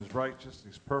He's righteous.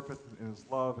 He's perfect in His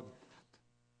love. And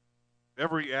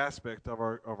every aspect of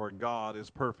our God is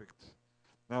perfect.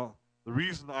 Now, the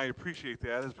reason I appreciate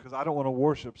that is because I don't want to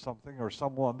worship something or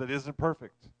someone that isn't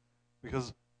perfect.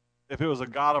 Because if it was a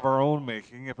God of our own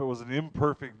making, if it was an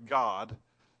imperfect God,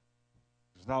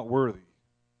 He's not worthy.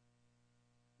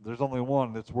 There's only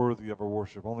one that's worthy of our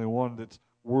worship, only one that's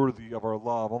worthy of our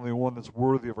love, only one that's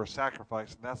worthy of our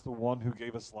sacrifice, and that's the one who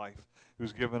gave us life,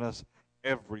 who's given us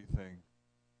everything.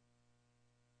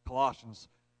 Colossians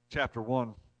chapter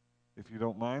 1, if you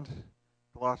don't mind.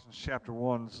 Colossians chapter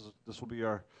 1, this will be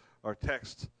our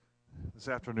text this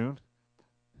afternoon.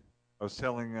 I was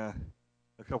telling a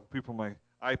couple people my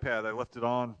iPad, I left it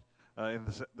on in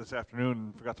this afternoon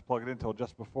and forgot to plug it in until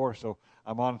just before, so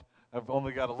I've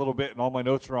only got a little bit, and all my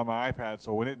notes are on my iPad,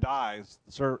 so when it dies,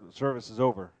 the service is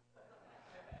over.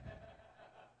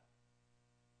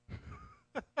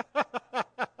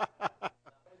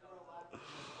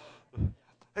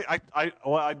 Hey,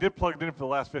 I did plug it in for the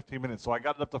last 15 minutes, so I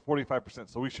got it up to 45%,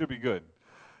 so we should be good.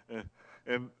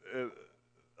 I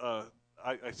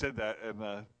said that,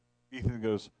 and Ethan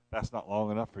goes, "That's not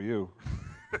long enough for you."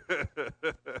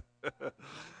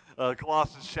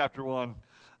 Colossians chapter 1,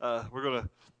 we're going to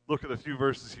look at a few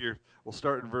verses here. We'll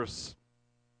start in verse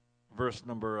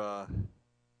number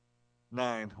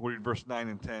 9. We'll read verse 9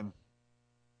 and 10.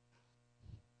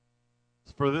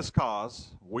 For this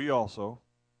cause, we also,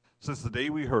 since the day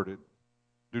we heard it,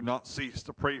 do not cease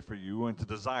to pray for you and to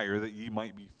desire that ye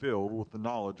might be filled with the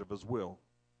knowledge of His will,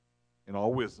 in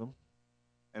all wisdom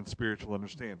and spiritual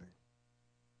understanding,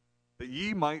 that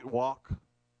ye might walk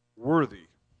worthy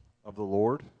of the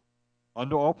Lord,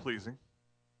 unto all pleasing,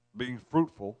 being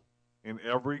fruitful in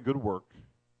every good work,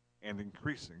 and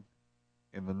increasing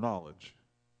in the knowledge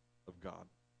of God.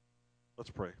 Let's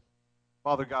pray.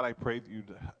 Father God, I pray that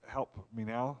you'd help me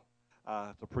now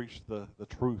to preach the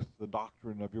truth, the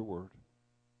doctrine of your word.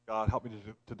 God, help me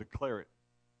to declare it.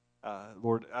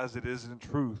 Lord, as it is in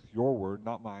truth, your word,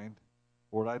 not mine.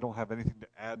 Lord, I don't have anything to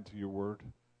add to your word.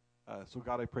 So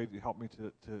God, I pray that you help me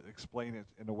to explain it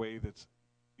in a way that's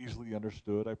easily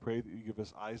understood. I pray that you give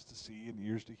us eyes to see and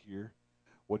ears to hear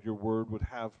what your word would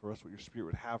have for us, what your spirit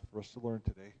would have for us to learn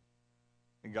today.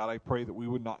 And God, I pray that we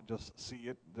would not just see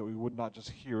it, that we would not just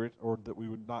hear it, or that we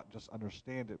would not just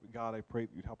understand it. But God, I pray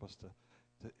that you'd help us to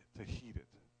heed it,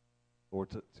 Lord,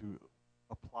 to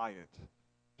apply it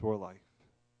to our life,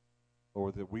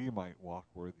 Lord, that we might walk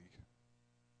worthy.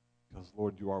 Because,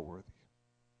 Lord, you are worthy.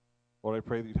 Lord, I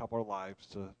pray that you'd help our lives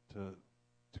to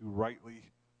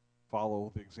rightly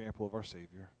follow the example of our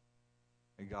Savior.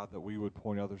 And, God, that we would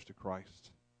point others to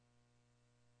Christ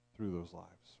through those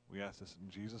lives. We ask this in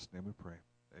Jesus' name we pray.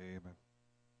 Amen.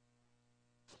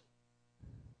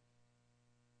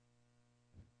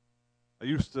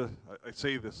 I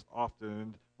say this often,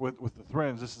 and with the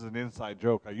Threns, this is an inside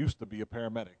joke. I used to be a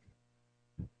paramedic.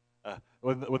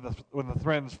 When the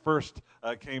Threns first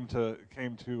came to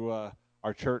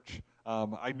our church,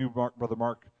 I knew Brother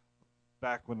Mark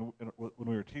back when we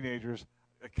were teenagers.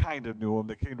 I kind of knew him.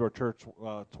 They came to our church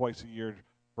twice a year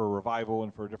for revival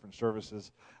and for different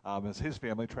services, as his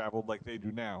family traveled like they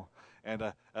do now.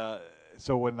 And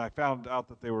so when I found out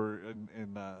that they were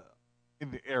in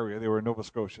the area, they were in Nova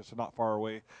Scotia, so not far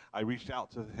away, I reached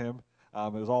out to him.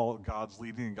 It was all God's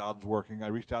leading and God's working. I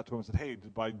reached out to him and said, "Hey,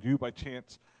 do you by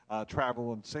chance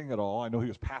travel and sing at all?" I know he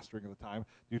was pastoring at the time.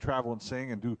 Do you travel and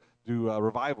sing and do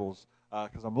revivals?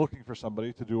 Because I'm looking for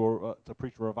somebody to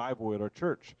preach a revival at our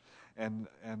church. And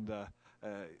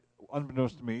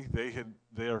unbeknownst to me,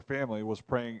 their family was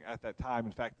praying at that time.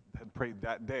 In fact, had prayed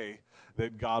that day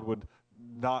that God would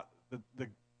not.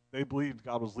 They believed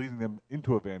God was leading them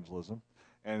into evangelism,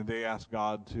 and they asked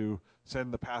God to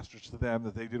send the pastors to them,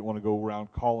 that they didn't want to go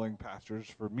around calling pastors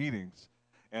for meetings.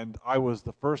 And I was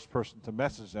the first person to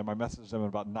message them. I messaged them at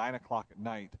about 9 o'clock at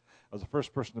night. I was the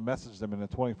first person to message them in a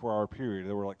 24-hour period.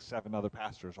 There were like 7 other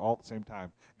pastors all at the same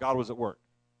time. God was at work.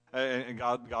 And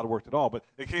God worked it all. But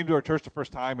they came to our church the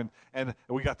first time, and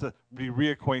we got to be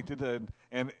reacquainted.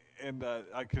 And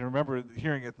I can remember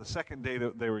hearing it the second day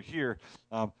that they were here.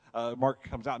 Mark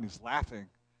comes out and he's laughing,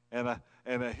 and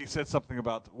he said something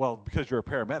about, "Well, because you're a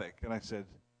paramedic." And I said,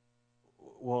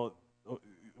 "Well,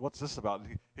 what's this about?"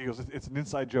 He goes, "It's an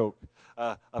inside joke.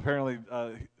 Apparently,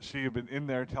 she had been in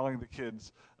there telling the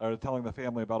kids, or telling the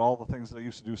family about all the things that I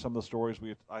used to do, some of the stories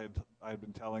I had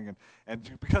been telling,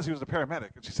 and because he was a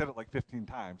paramedic, and she said it like 15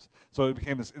 times, so it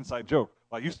became this inside joke.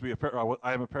 Well, I used to be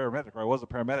I am a paramedic, or I was a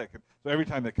paramedic, and so every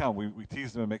time they come, we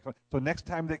tease them and make fun. So next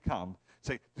time they come,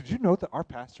 say, "Did you know that our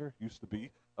pastor used to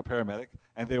be a paramedic?"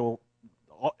 And they will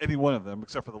any one of them,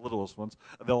 except for the littlest ones,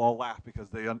 they'll all laugh because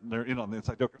they're in on the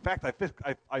inside joke. In fact, I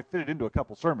fit it into a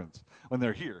couple sermons when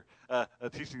they're here,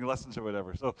 teaching lessons or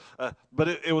whatever. So, but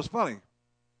it was funny.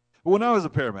 But when I was a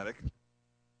paramedic,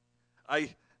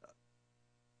 I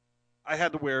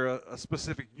had to wear a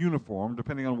specific uniform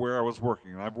depending on where I was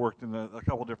working. And I've worked in a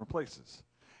couple different places.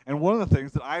 And one of the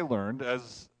things that I learned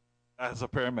as a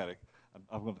paramedic,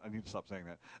 I need to stop saying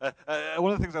that.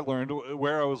 One of the things I learned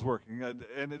where I was working,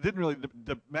 and it didn't really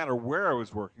matter where I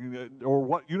was working or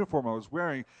what uniform I was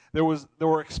wearing. There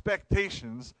were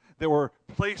expectations that were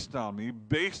placed on me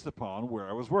based upon where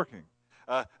I was working.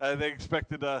 They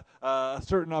expected a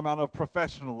certain amount of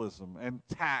professionalism and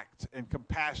tact and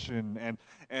compassion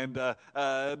and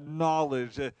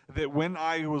knowledge. That when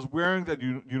I was wearing that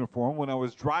uniform, when I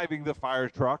was driving the fire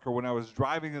truck or when I was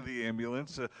driving the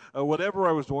ambulance, whatever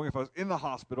I was doing, if I was in the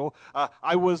hospital,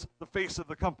 I was the face of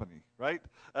the company, right?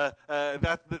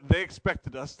 That they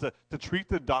expected us to treat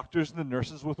the doctors and the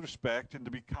nurses with respect and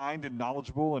to be kind and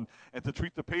knowledgeable and to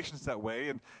treat the patients that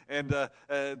way and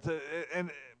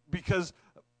because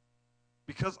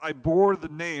I wore the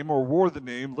name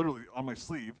literally on my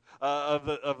sleeve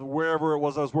of wherever it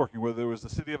was I was working, whether it was the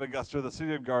city of Augusta, the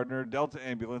city of Gardner, Delta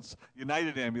Ambulance,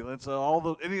 United Ambulance,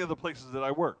 any of the places that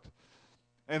I worked.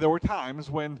 And there were times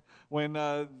when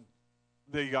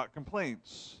they got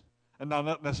complaints, and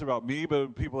not necessarily about me,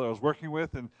 but people that I was working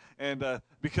with, and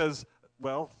because,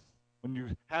 well, when you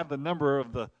have the number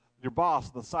of your boss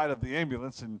on the side of the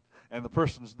ambulance and the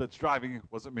person that's driving,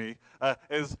 wasn't me,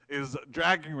 is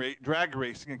drag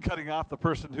racing and cutting off the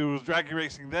person who was drag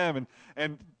racing them,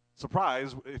 and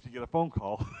surprise if you get a phone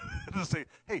call to say,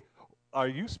 hey, are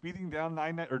you speeding down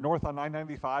north on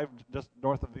 995 just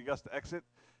north of the Augusta exit?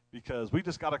 Because we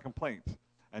just got a complaint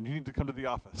and you need to come to the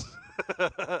office.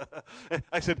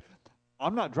 I said,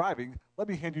 I'm not driving. Let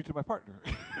me hand you to my partner.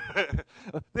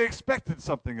 They expected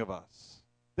something of us.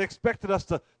 They expected us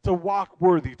to walk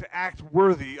worthy, to act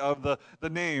worthy of the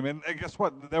name. And guess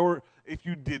what? If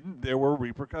you didn't, there were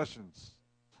repercussions.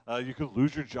 You could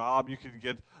lose your job. You could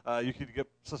get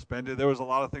suspended. There was a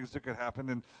lot of things that could happen.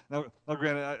 And now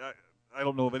granted, I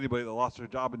don't know of anybody that lost their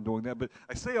job in doing that. But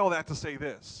I say all that to say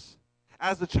this: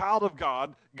 as a child of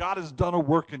God, God has done a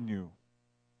work in you.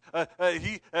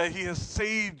 He has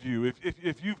saved you.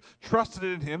 If you've trusted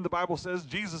in Him, the Bible says,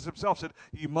 Jesus Himself said,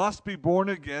 "Ye must be born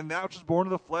again. That which is born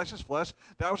of the flesh is flesh.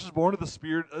 That which is born of the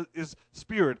Spirit is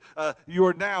spirit." You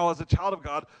are now, as a child of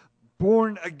God,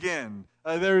 born again.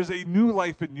 There is a new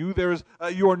life in you.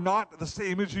 You are not the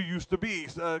same as you used to be.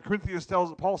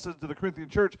 Paul says to the Corinthian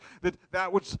church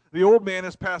that which the old man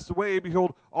has passed away,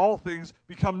 behold, all things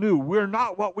become new. We're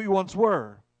not what we once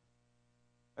were.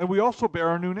 And we also bear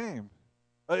our new name.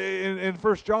 In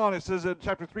 1 John, it says in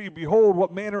chapter 3, "Behold,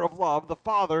 what manner of love the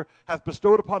Father hath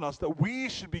bestowed upon us, that we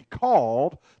should be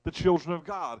called the children of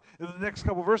God." In the next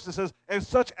couple of verses, it says, "And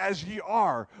such as ye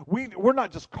are." We're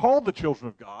not just called the children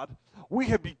of God. We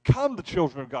have become the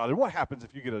children of God. And what happens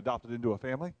if you get adopted into a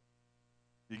family?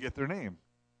 You get their name.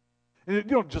 And you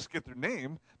don't just get their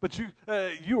name, but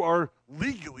you are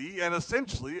legally and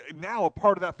essentially now a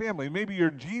part of that family. Maybe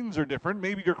your genes are different.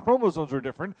 Maybe your chromosomes are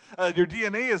different. Your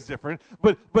DNA is different.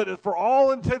 But for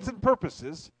all intents and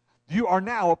purposes, you are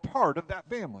now a part of that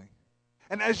family.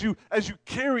 And as you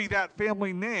carry that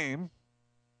family name,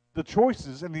 the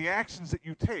choices and the actions that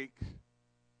you take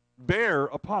bear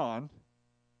upon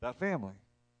that family.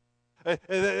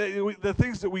 The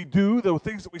things that we do, the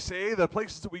things that we say, the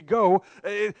places that we go,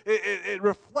 it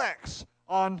reflects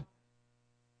on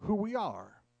who we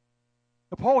are.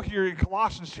 Now, Paul here in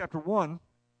Colossians chapter 1,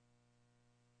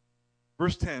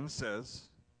 verse 10 says,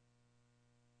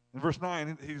 in verse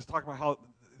 9, he's talking about how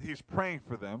he's praying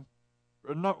for them.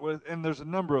 And there's a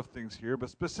number of things here, but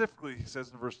specifically he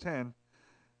says in verse 10,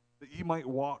 that ye might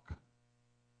walk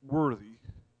worthy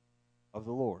of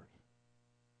the Lord.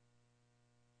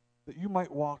 That you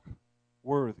might walk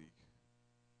worthy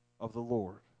of the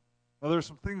Lord. Now, there's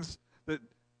some things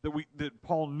that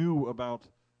Paul knew about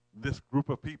this group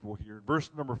of people here.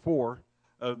 Verse number 4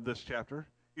 of this chapter,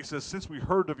 he says, "Since we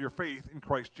heard of your faith in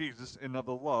Christ Jesus and of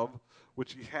the love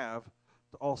which ye have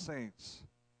to all saints."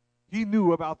 He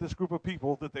knew about this group of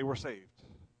people that they were saved.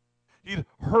 He'd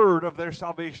heard of their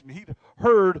salvation. He'd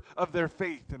heard of their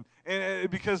faith. And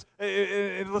because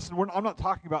listen, I'm not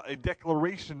talking about a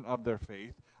declaration of their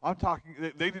faith. I'm talking,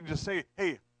 they didn't just say,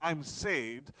 "Hey, I'm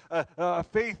saved."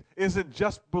 Faith isn't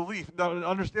just belief. Now,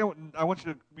 understand I want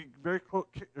you to be very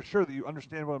sure that you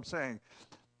understand what I'm saying.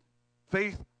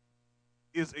 Faith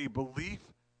is a belief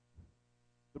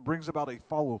that brings about a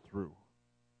follow-through.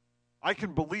 I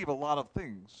can believe a lot of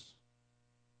things,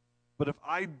 but if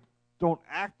I don't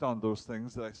act on those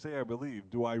things that I say I believe,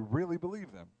 do I really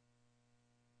believe them?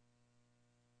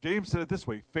 James said it this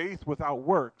way, faith without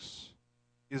works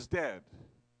is dead.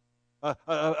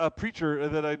 A preacher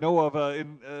that I know of,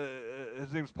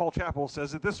 his name is Paul Chappell,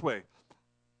 says it this way,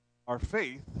 our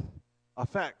faith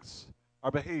affects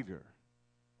our behavior.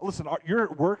 Listen,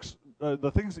 your works,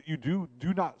 the things that you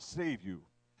do not save you.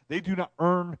 They do not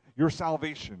earn your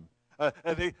salvation.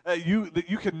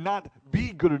 You cannot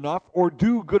be good enough or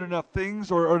do good enough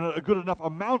things or a good enough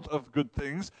amount of good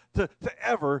things to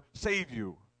ever save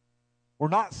you. We're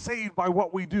not saved by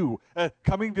what we do.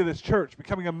 Coming to this church,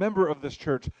 becoming a member of this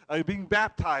church, being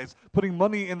baptized, putting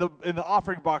money in the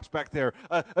offering box back there,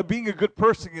 being a good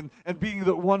person and being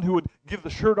the one who would give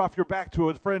the shirt off your back to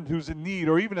a friend who's in need,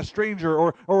 or even a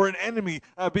stranger or an enemy,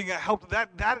 being a help,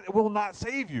 that will not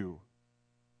save you.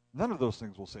 None of those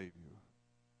things will save you.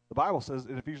 The Bible says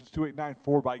in Ephesians 2:8-9,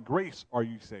 for by grace are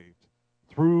you saved,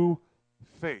 through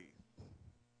faith.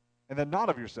 And then not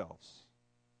of yourselves.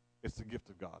 It's the gift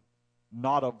of God.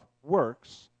 Not of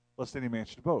works, lest any man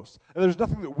should boast. And there's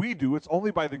nothing that we do. It's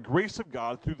only by the grace of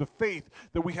God, through the faith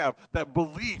that we have, that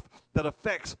belief that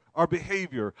affects our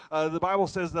behavior. The Bible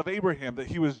says of Abraham that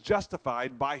he was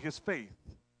justified by his faith.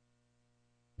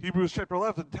 Hebrews chapter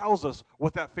 11 tells us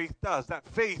what that faith does. That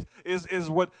faith is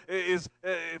what is,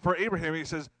 for Abraham, he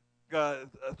says,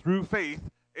 through faith,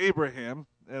 Abraham,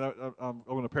 and I'm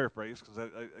going to paraphrase because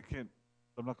I can't,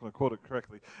 I'm not going to quote it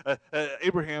correctly.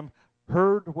 Abraham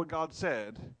heard what God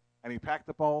said, and he packed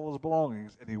up all his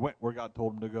belongings, and he went where God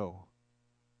told him to go.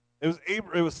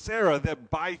 It was Sarah that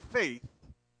by faith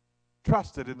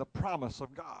trusted in the promise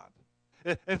of God.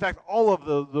 In fact, all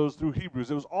of those through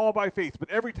Hebrews, it was all by faith.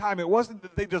 But every time, it wasn't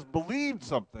that they just believed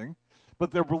something, but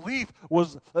their belief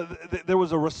was, there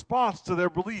was a response to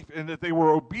their belief, and that they were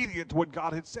obedient to what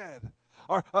God had said.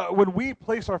 When we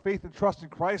place our faith and trust in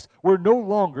Christ, we're no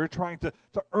longer trying to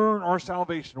earn our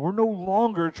salvation. We're no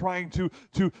longer trying to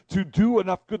do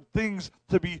enough good things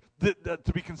to be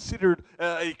considered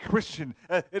a Christian.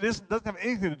 Doesn't have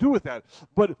anything to do with that.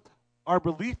 But our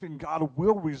belief in God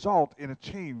will result in a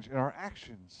change in our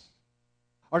actions.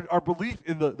 Our belief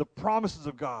in the promises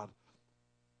of God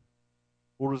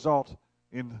will result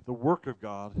in the work of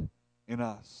God in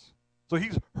us. So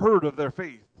he's heard of their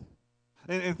faith.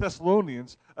 In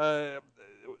Thessalonians,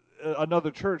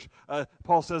 another church,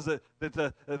 Paul says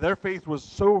that their faith was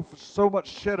so much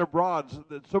shed abroad,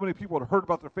 that so many people had heard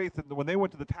about their faith, and when they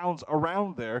went to the towns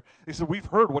around there, they said, we've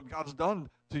heard what God's done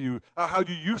to you, how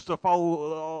you used to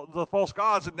follow the false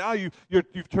gods, and now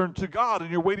you've turned to God, and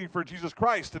you're waiting for Jesus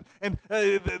Christ, and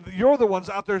you're the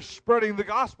ones out there spreading the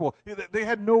gospel. They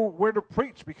had nowhere to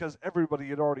preach because everybody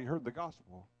had already heard the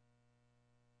gospel.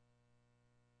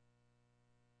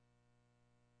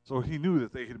 So he knew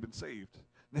that they had been saved.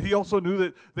 And he also knew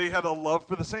that they had a love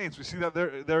for the saints. We see that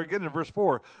there again in verse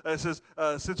 4. It says,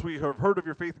 since we have heard of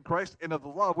your faith in Christ and of the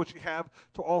love which you have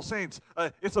to all saints.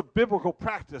 It's a biblical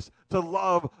practice to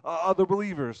love other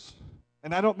believers.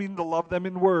 And I don't mean to love them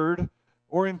in word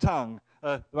or in tongue.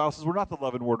 The Bible says we're not to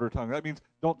love in word or tongue. That means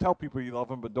don't tell people you love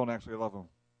them, but don't actually love them.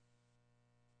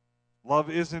 Love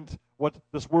isn't what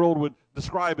this world would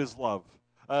describe as love.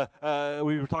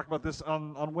 We were talking about this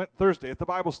on Thursday at the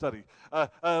Bible study.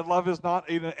 Love is not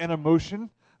an emotion.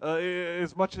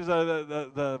 As much as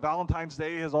the Valentine's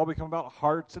Day has all become about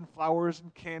hearts and flowers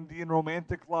and candy and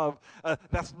romantic love,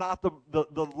 that's not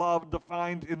the love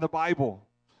defined in the Bible.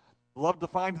 The love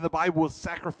defined in the Bible is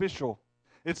sacrificial.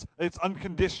 It's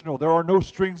unconditional. There are no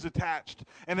strings attached.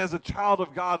 And as a child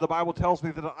of God, the Bible tells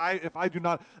me that if I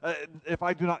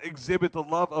do not exhibit the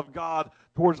love of God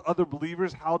towards other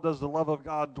believers, how does the love of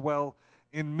God dwell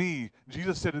in me?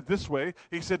 Jesus said it this way.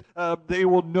 He said, they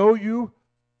will know you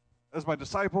as my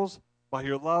disciples by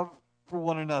your love for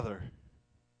one another.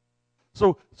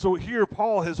 So here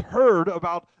Paul has heard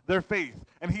about their faith,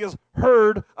 and he has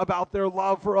heard about their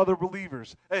love for other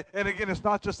believers. And again, it's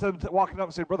not just them walking up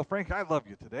and saying, Brother Frank, I love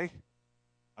you today.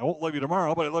 I won't love you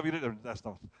tomorrow, but I love you today. That's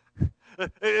not.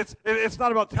 It's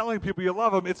not about telling people you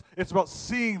love them. It's about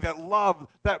seeing that love,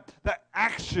 that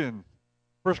action.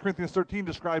 1 Corinthians 13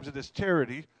 describes it as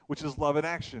charity, which is love in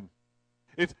action.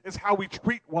 It's how we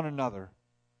treat one another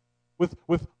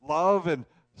with love and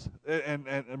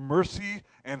mercy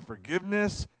and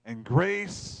forgiveness and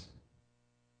grace.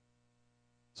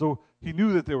 So he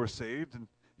knew that they were saved, and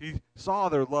he saw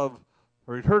their love,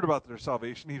 or he'd heard about their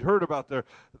salvation. He'd heard about their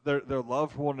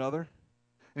love for one another,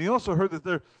 and he also heard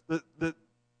that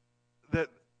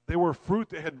They were fruit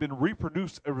that had been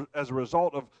reproduced as a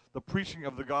result of the preaching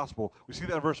of the gospel. We see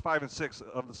that in verse 5 and 6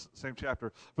 of the same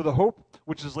chapter. For the hope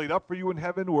which is laid up for you in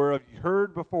heaven, whereof ye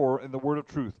heard before in the word of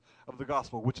truth of the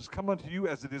gospel, which is come unto you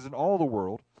as it is in all the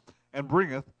world, and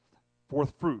bringeth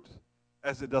forth fruit,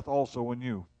 as it doth also in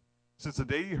you, since the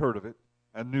day ye heard of it,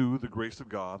 and knew the grace of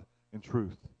God in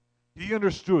truth. He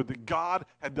understood that God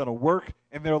had done a work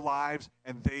in their lives,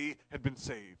 and they had been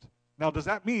saved. Now, does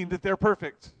that mean that they're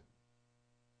perfect?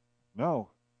 No.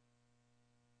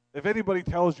 If anybody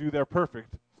tells you they're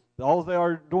perfect, all they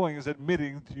are doing is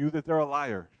admitting to you that they're a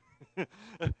liar.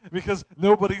 Because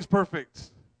nobody's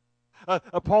perfect.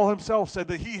 Paul himself said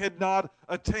that he had not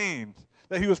attained,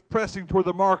 that he was pressing toward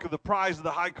the mark of the prize of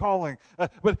the high calling.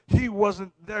 But he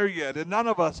wasn't there yet, and none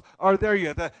of us are there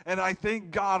yet. And I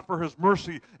thank God for his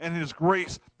mercy and his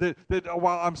grace that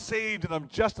while I'm saved and I'm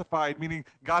justified, meaning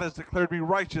God has declared me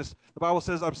righteous, the Bible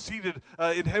says I'm seated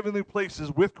in heavenly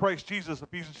places with Christ Jesus,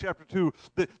 Ephesians chapter 2,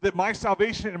 that my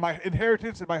salvation and my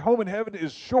inheritance and my home in heaven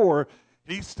is sure.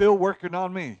 He's still working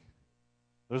on me.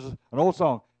 There's an old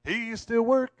song. He's still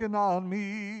working on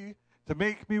me to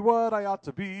make me what I ought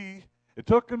to be. It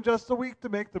took him just a week to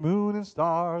make the moon and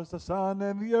stars, the sun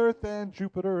and the earth and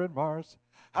Jupiter and Mars.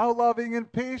 How loving and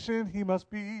patient he must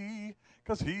be,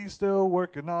 because he's still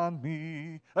working on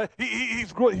me.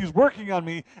 He's working on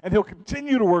me, and he'll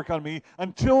continue to work on me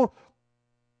until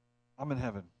I'm in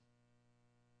heaven.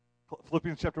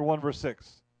 Philippians chapter 1, verse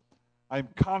 6. I am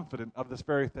confident of this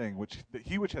very thing, that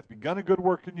he which hath begun a good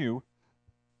work in you,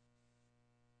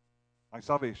 my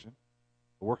salvation,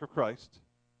 the work of Christ,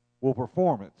 will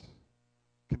perform it,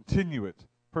 continue it,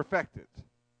 perfect it,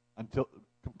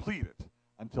 complete it,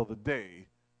 until the day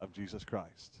of Jesus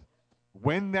Christ.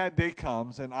 When that day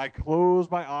comes and I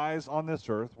close my eyes on this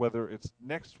earth, whether it's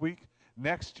next week,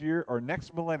 next year, or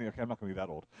next millennium, okay, I'm not going to be that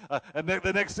old, and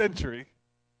the next century,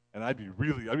 and I'd be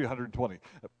 120.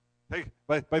 Hey,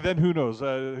 by then, who knows?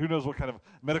 Who knows what kind of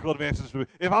medical advances do.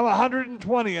 If I'm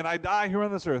 120 and I die here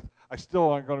on this earth, I still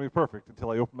aren't going to be perfect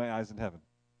until I open my eyes in heaven.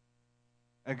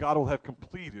 And God will have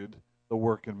completed the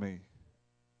work in me.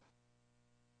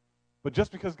 But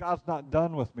just because God's not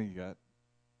done with me yet,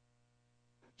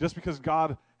 just because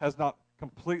God has not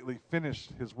completely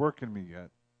finished his work in me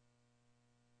yet,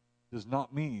 does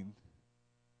not mean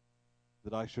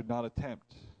that I should not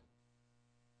attempt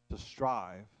to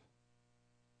strive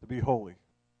to be holy,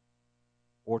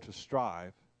 or to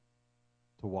strive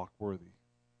to walk worthy.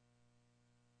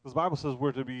 Because the Bible says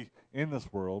we're to be in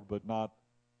this world, but not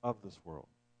of this world.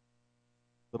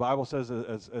 The Bible says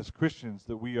as Christians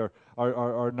that we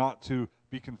are not to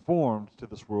be conformed to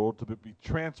this world, to be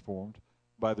transformed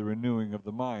by the renewing of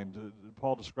the mind.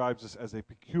 Paul describes us as a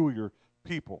peculiar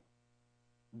people,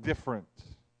 different.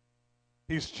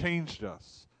 He's changed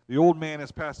us. The old man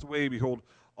has passed away. Behold,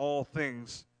 all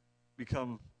things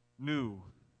become new.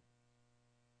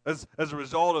 As a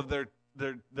result of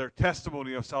their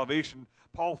testimony of salvation,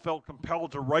 Paul felt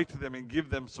compelled to write to them and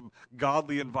give them some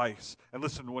godly advice. And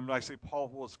listen, when I say Paul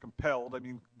was compelled, I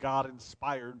mean God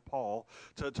inspired Paul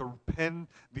to pen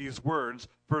these words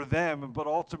for them, but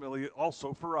ultimately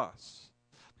also for us.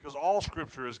 Because all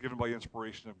Scripture is given by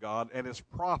inspiration of God and is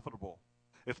profitable.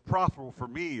 It's profitable for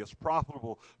me. It's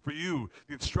profitable for you.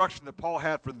 The instruction that Paul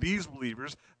had for these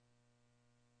believers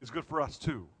is good for us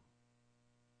too.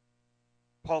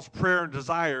 Paul's prayer and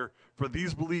desire for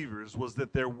these believers was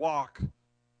that their walk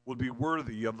would be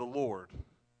worthy of the Lord.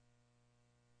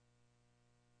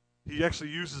 He actually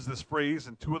uses this phrase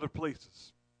in two other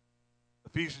places.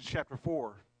 Ephesians chapter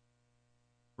 4,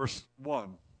 verse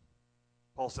 1.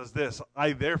 Paul says this,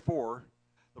 I therefore,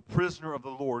 the prisoner of the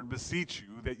Lord, beseech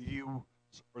you that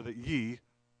ye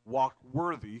walk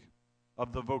worthy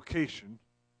of the vocation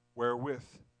wherewith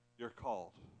you're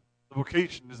called. The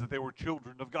vocation is that they were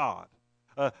children of God.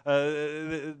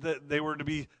 They were to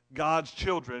be God's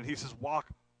children. He says, walk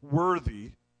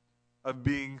worthy of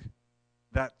being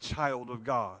that child of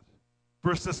God.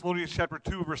 1 Thessalonians chapter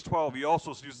 2, verse 12, he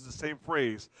also uses the same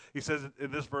phrase. He says in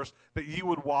this verse, that ye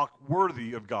would walk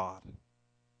worthy of God,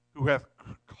 who hath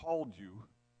called you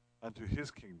unto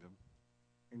his kingdom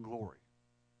and glory.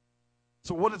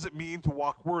 So what does it mean to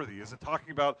walk worthy? Is it talking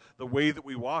about the way that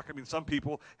we walk? I mean, some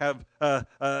people have,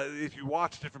 if you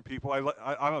watch different people,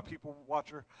 I'm a people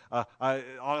watcher.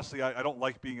 Honestly, I don't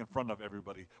like being in front of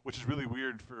everybody, which is really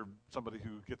weird for somebody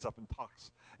who gets up and talks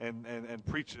and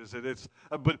preaches.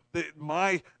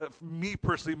 Me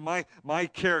personally, my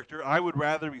character, I would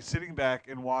rather be sitting back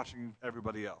and watching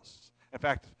everybody else. In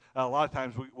fact, a lot of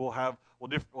times we'll have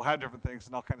different things,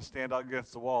 and I'll kind of stand out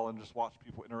against the wall and just watch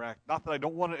people interact. Not that I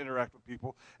don't want to interact with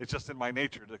people. It's just in my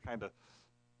nature to kind of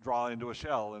draw into a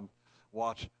shell and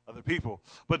watch other people.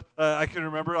 But I can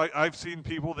remember I've seen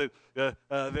people that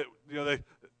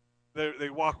they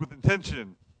walk with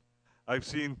intention. I've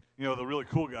seen the really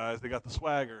cool guys. They got the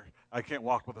swagger. I can't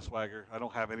walk with a swagger. I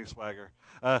don't have any swagger.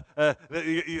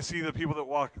 You see the people that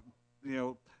walk,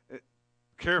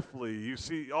 carefully. You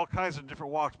see all kinds of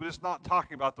different walks, but it's not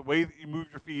talking about the way that you move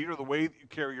your feet or the way that you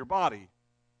carry your body.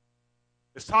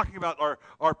 It's talking about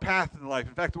our path in life.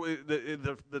 In fact,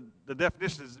 the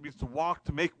definition is it means to walk,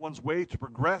 to make one's way, to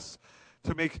progress,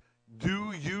 to make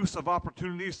due use of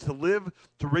opportunities, to live,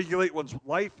 to regulate one's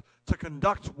life, to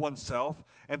conduct oneself,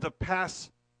 and to pass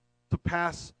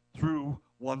through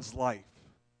one's life.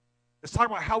 It's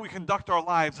talking about how we conduct our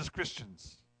lives as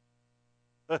Christians.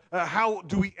 How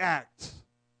do we act?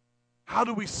 How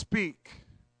do we speak?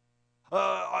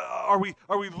 Are we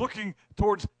looking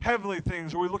towards heavenly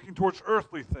things? Are we looking towards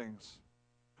earthly things?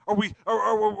 Are we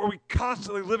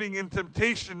constantly living in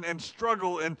temptation and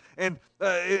struggle and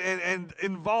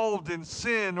involved in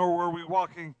sin, or are we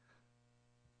walking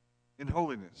in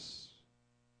holiness?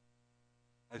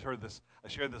 I shared this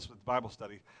with Bible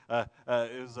study. It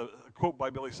was a quote by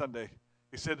Billy Sunday.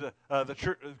 He said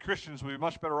the Christians would be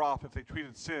much better off if they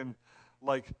treated sin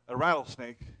like a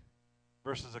rattlesnake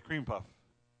versus a cream puff.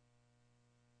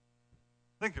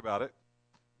 Think about it.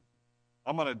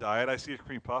 I'm on a diet. I see a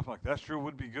cream puff. I'm like, that sure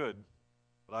would be good,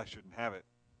 but I shouldn't have it.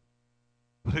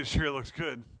 But it sure looks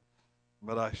good,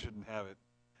 but I shouldn't have it.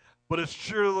 But it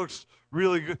sure looks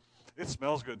really good. It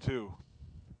smells good, too.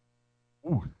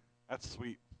 Ooh, that's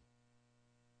sweet.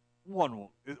 One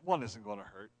isn't going to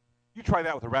hurt. You try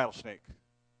that with a rattlesnake.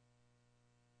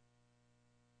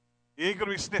 You ain't going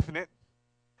to be sniffing it.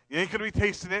 You ain't going to be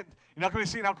tasting it. You're not going to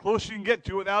be seeing how close you can get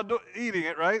to it without eating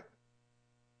it, right?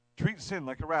 Treat sin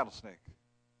like a rattlesnake.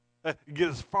 Get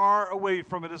as far away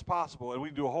from it as possible, and we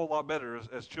do a whole lot better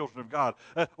as children of God.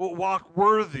 We'll walk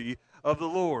worthy of the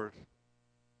Lord.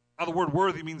 Now, the word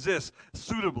worthy means this: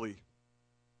 suitably,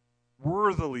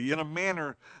 worthily, in a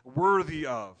manner worthy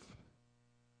of.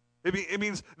 It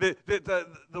means that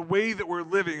the way that we're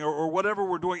living or whatever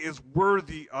we're doing is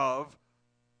worthy of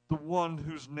the one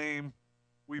whose name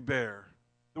we bear.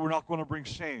 That we're not going to bring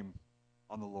shame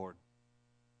on the Lord.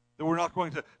 That we're not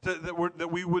going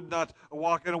that we would not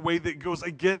walk in a way that goes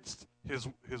against his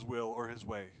will or his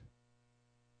way.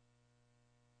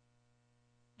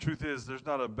 Truth is, there's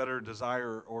not a better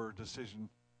desire or decision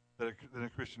that a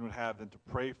Christian would have than to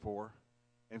pray for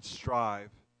and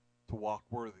strive to walk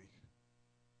worthy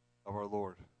of our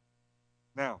Lord.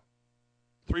 Now,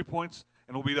 3 points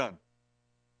and we'll be done.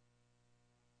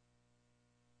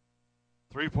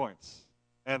 3 points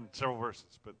and several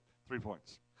verses, but 3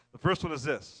 points. The first one is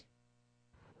this.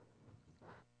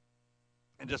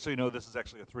 And just so you know, this is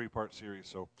actually a 3-part series,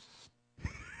 so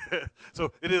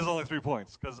so it is only 3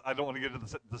 points because I don't want to get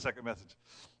into the second message.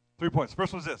 3 points. The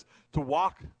first one is this. To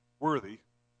walk worthy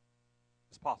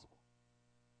is possible.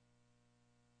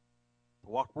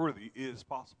 To walk worthy is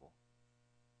possible.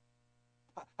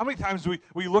 How many times do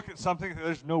we look at something and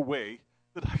there's no way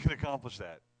that I can accomplish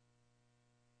that?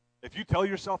 If you tell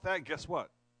yourself that, guess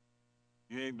what?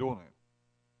 You ain't doing it.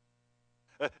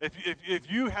 If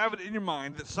you have it in your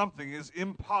mind that something is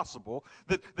impossible,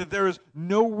 that there is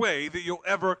no way that you'll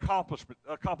ever accomplish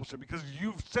it because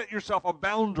you've set yourself a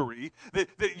boundary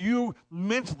that you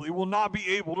mentally will not be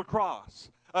able to cross.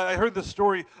 I heard this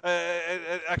story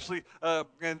actually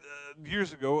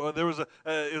years ago. There was a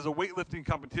weightlifting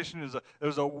competition. There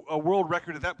was a world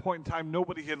record at that point in time.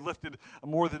 Nobody had lifted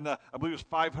more than I believe it was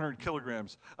 500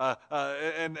 kilograms.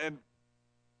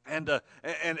 And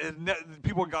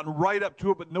people had gotten right up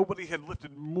to it, but nobody had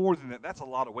lifted more than that. That's a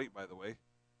lot of weight, by the way.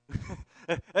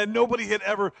 And nobody had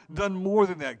ever done more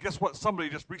than that. Guess what? Somebody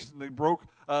just recently broke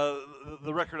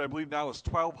the record. I believe now is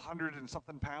 1,200 and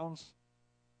something pounds.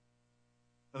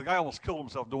 The guy almost killed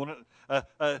himself doing it.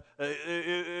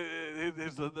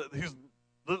 He's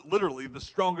literally the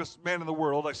strongest man in the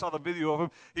world. I saw the video of him.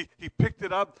 He picked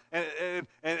it up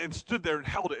and stood there and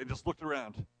held it and just looked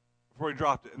around before he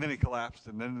dropped it. And then he collapsed,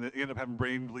 and then he ended up having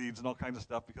brain bleeds and all kinds of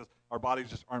stuff because our bodies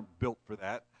just aren't built for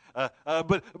that.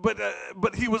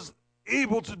 But he was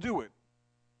able to do it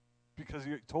because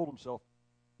he told himself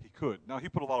he could. Now, he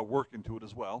put a lot of work into it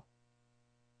as well.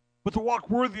 But to walk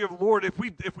worthy of the Lord, if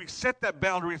we set that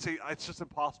boundary and say, it's just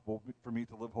impossible for me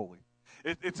to live holy.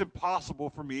 It's impossible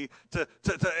for me to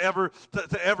ever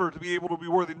be able to be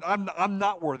worthy. I'm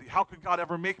not worthy. How could God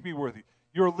ever make me worthy?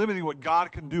 You're limiting what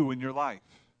God can do in your life.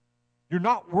 You're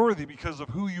not worthy because of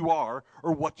who you are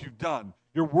or what you've done.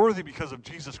 You're worthy because of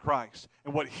Jesus Christ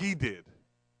and what he did.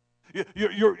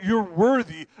 You're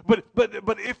worthy, but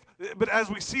as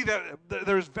we see that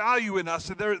there's value in us,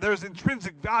 and there's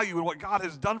intrinsic value in what God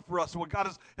has done for us and what God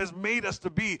has made us to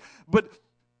be. But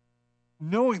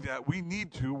knowing that, we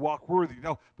need to walk worthy.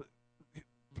 Now, but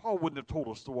Paul wouldn't have told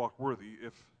us to walk worthy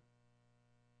if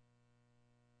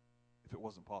it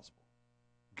wasn't possible.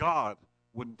 God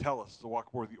wouldn't tell us to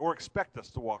walk worthy or expect us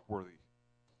to walk worthy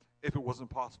if it wasn't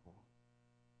possible.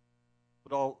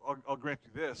 But I'll grant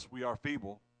you this: we are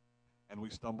feeble, and we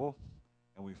stumble,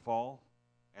 and we fall,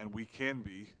 and we can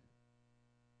be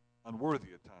unworthy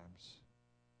at times.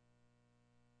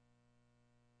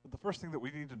 But the first thing that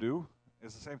we need to do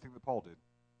is the same thing that Paul did: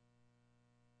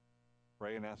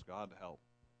 pray and ask God to help.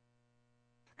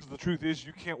 Because the truth is,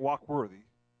 you can't walk worthy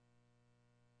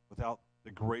without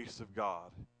the grace of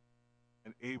God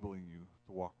enabling you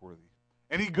to walk worthy.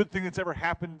 Any good thing that's ever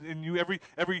happened in you,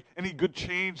 any good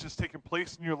change that's taken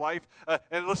place in your life,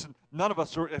 and listen, none of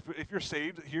us are, if you're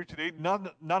saved here today, none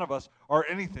of us are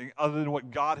anything other than what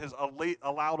God has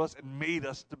allowed us and made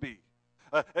us to be.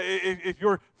 If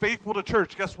you're faithful to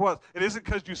church, guess what? It isn't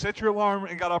because you set your alarm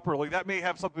and got up early. That may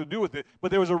have something to do with it,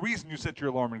 but there was a reason you set your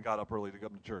alarm and got up early to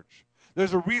come to church.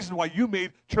 There's a reason why you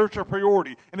made church a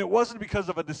priority, and it wasn't because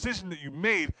of a decision that you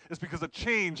made. It's because a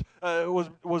change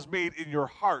was made in your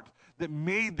heart that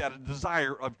made that a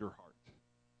desire of your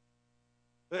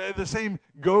heart. The same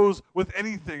goes with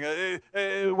anything.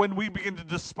 When we begin to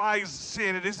despise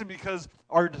sin, it isn't because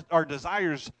our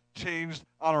desires changed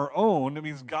on our own. It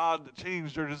means God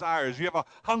changed our desires. You have a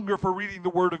hunger for reading the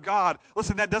Word of God.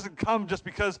 Listen, that doesn't come just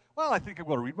because, well, I think I'm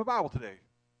going to read my Bible today.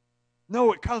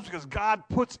 No, it comes because God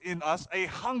puts in us a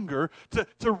hunger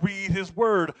to read His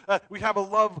Word. We have a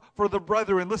love for the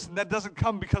brethren. Listen, that doesn't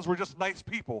come because we're just nice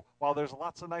people. While there's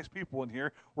lots of nice people in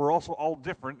here, we're also all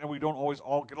different, and we don't always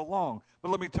all get along.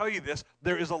 But let me tell you this,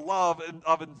 there is a love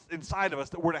inside of us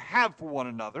that we're to have for one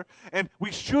another, and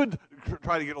we should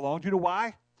try to get along. Do you know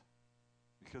why?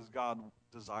 Because God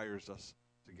desires us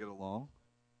to get along,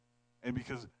 and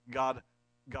because God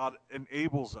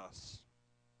enables us,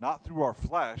 not through our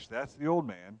flesh, that's the old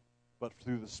man, but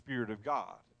through the Spirit of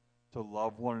God, to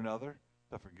love one another,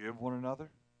 to forgive one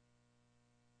another.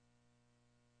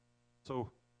 So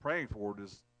praying for it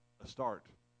is a start.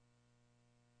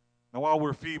 Now, while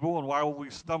we're feeble and while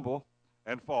we stumble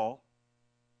and fall,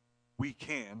 we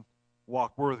can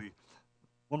walk worthy.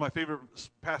 One of my favorite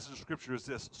passages of Scripture is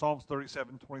this, Psalms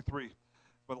 37:23.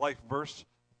 My life verse,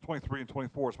 23 and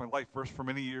 24. It's my life verse for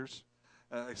many years.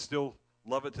 I still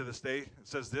love it to this day. It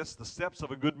says this: the steps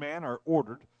of a good man are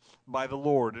ordered by the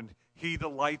Lord, and he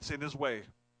delights in his way.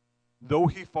 Though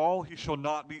he fall, he shall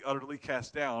not be utterly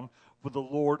cast down, for the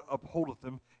Lord upholdeth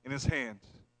him in his hand.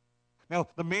 Now,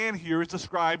 the man here is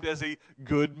described as a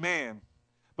good man,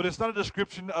 but it's not a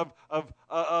description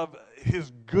of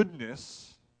his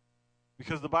goodness,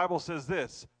 because the Bible says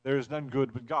this: there is none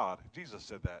good but God. Jesus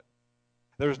said that.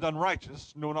 There is none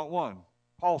righteous, no, not one.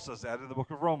 Paul says that in the book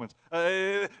of Romans.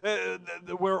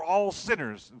 We're all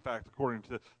sinners, in fact, according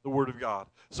to the Word of God.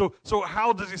 So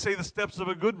how does he say the steps of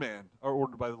a good man are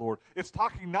ordered by the Lord? It's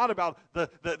talking not about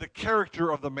the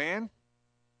character of the man,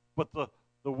 but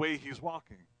the way he's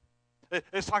walking.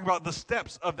 It's talking about the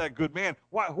steps of that good man.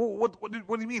 Why? What do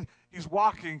you mean he's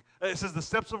walking? It says the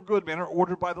steps of a good man are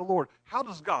ordered by the Lord. How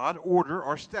does God order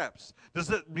our steps? Does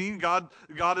it mean God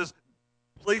is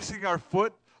placing our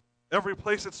foot every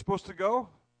place it's supposed to go?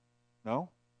 No.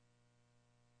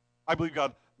 I believe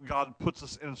God puts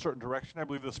us in a certain direction. I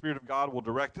believe the Spirit of God will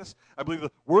direct us. I believe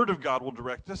the Word of God will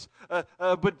direct us.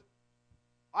 But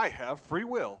I have free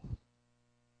will.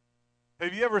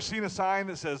 Have you ever seen a sign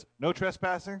that says no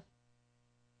trespassing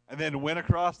and then went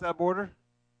across that border?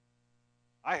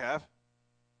 I have.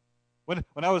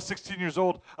 When I was 16 years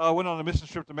old, I went on a mission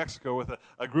trip to Mexico with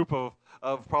a group of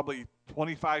probably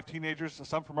 25 teenagers,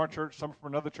 some from our church, some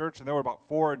from another church, and there were about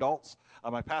 4 adults.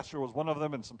 My pastor was one of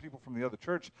them, and some people from the other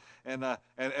church. And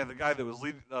the guy that was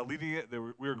leading it,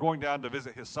 we were going down to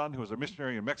visit his son, who was a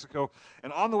missionary in Mexico.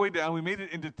 And on the way down, we made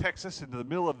it into Texas, into the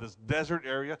middle of this desert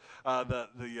area.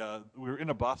 We were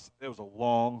in a bus. It was a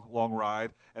long, long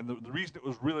ride. And the reason it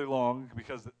was really long,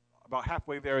 because about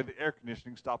halfway there, the air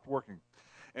conditioning stopped working.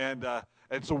 And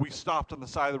so we stopped on the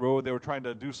side of the road. They were trying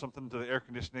to do something to the air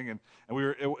conditioning, and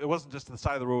it wasn't just the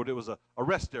side of the road. It was a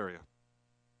rest area.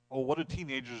 Well, what do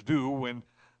teenagers do when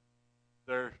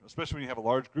especially when you have a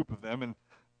large group of them, and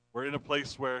we're in a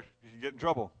place where you can get in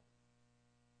trouble?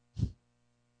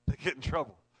 They get in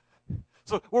trouble.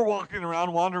 So we're walking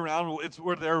around, wandering around.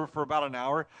 We're there for about an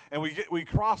hour, and we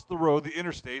cross the road, the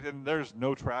interstate, and there's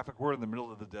no traffic. We're in the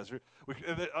middle of the desert.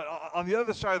 On the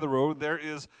other side of the road, there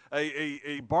is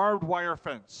a barbed wire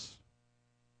fence.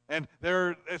 And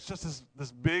it's just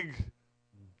this big,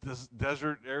 this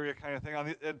desert area kind of thing.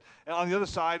 And on the other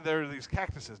side, there are these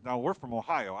cactuses. Now, we're from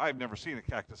Ohio. I've never seen a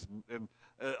cactus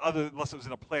unless it was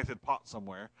in a planted pot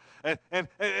somewhere. And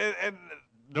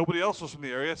nobody else was from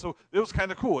the area, so it was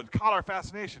kind of cool. It caught our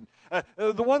fascination.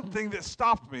 The one thing that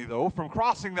stopped me, though, from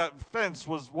crossing that fence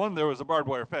was, one, there was a barbed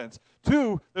wire fence.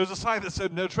 Two, there was a sign that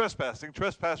said, no trespassing.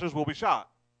 Trespassers will be shot.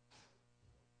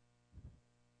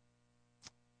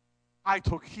 I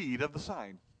took heed of the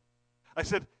sign. I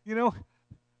said,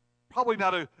 probably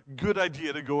not a good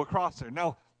idea to go across there.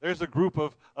 Now, there's a group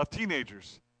of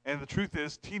teenagers, and the truth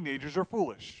is teenagers are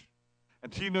foolish.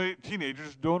 And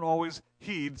teenagers don't always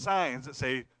heed signs that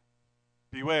say,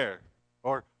 beware,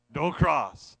 or don't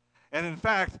cross. And in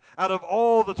fact, out of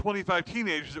all the 25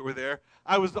 teenagers that were there,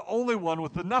 I was the only one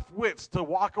with enough wits to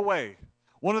walk away.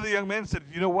 One of the young men said,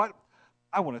 you know what?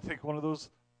 I want to take one of those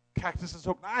cactuses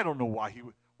home. I don't know why he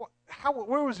would.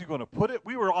 Where was he going to put it?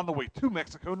 We were on the way to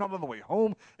Mexico, not on the way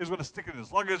home. He was going to stick it in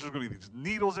his luggage. There's going to be these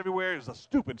needles everywhere. It was a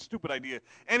stupid idea.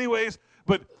 Anyways,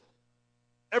 but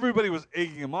everybody was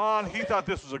egging him on. He thought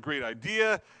this was a great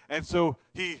idea. And so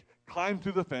he climbed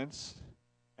through the fence,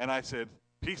 and I said,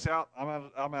 peace out.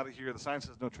 I'm out of here. The sign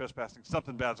says no trespassing.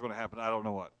 Something bad's going to happen. I don't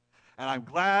know what. And I'm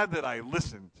glad that I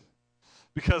listened,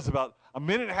 because about a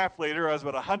minute and a half later, I was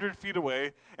about 100 feet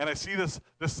away, and I see this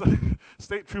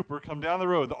state trooper come down the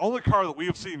road, the only car that we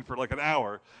have seen for like an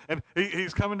hour, and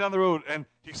he's coming down the road, and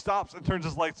he stops and turns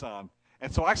his lights on.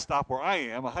 And so I stop where I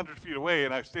am, 100 feet away,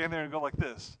 and I stand there and go like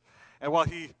this. And while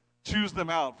he chews them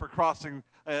out for crossing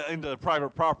into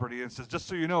private property, and says, just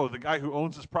so you know, the guy who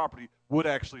owns this property would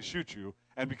actually shoot you,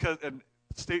 and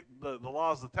the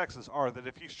laws of Texas are that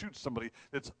if he shoots somebody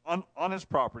that's on his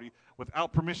property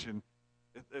without permission,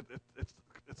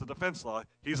 it's a defense law.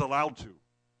 He's allowed to.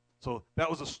 So that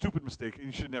was a stupid mistake, and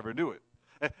you should never do it.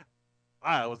 And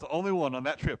I was the only one on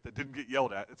that trip that didn't get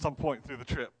yelled at some point through the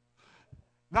trip.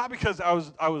 Not because I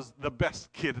was the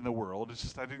best kid in the world. It's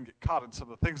just I didn't get caught in some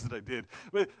of the things that I did.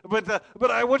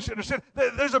 But I want you to understand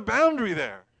there's a boundary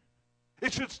there.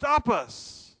 It should stop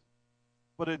us,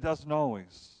 but it doesn't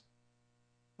always.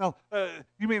 Now,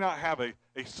 you may not have a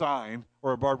sign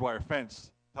or a barbed wire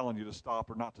fence telling you to stop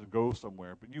or not to go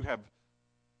somewhere, but you have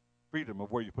freedom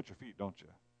of where you put your feet, don't you?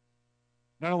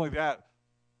 Not only that,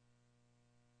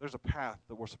 there's a path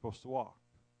that we're supposed to walk.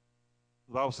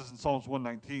 The Bible says in Psalms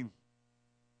 119,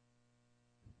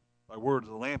 thy word is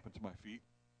a lamp unto my feet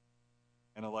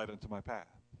and a light unto my path.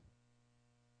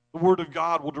 The word of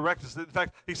God will direct us. In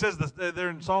fact, he says this, there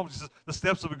in Psalms, he says, the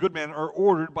steps of a good man are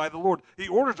ordered by the Lord. He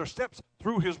orders our steps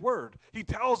through his word. He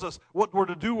tells us what we're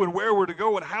to do and where we're to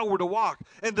go and how we're to walk.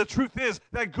 And the truth is,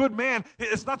 that good man,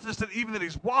 it's not just that even that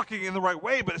he's walking in the right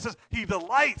way, but it says he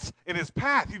delights in his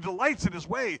path. He delights in his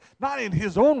way, not in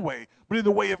his own way, but in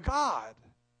the way of God.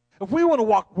 If we want to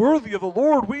walk worthy of the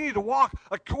Lord, we need to walk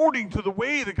according to the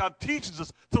way that God teaches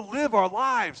us to live our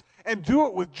lives and do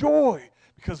it with joy,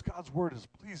 because God's word is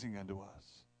pleasing unto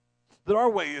us. That our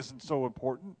way isn't so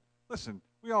important. Listen,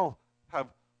 we all have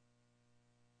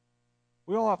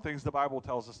things the Bible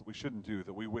tells us that we shouldn't do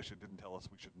that we wish it didn't tell us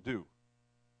we shouldn't do.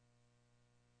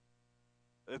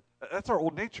 That's our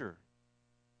old nature.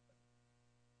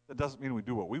 That doesn't mean we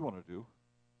do what we want to do.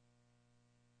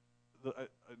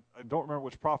 I don't remember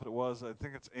which prophet it was. I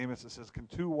think it's Amos that says, can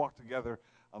two walk together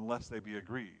unless they be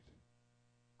agreed?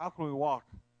 How can we walk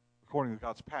according to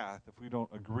God's path if we don't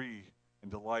agree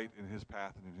and delight in his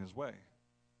path and in his way?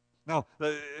 Now,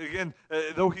 again,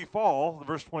 though he fall,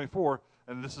 verse 24,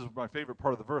 and this is my favorite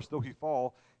part of the verse, though he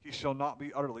fall, he shall not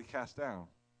be utterly cast down,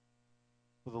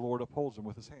 for the Lord upholds him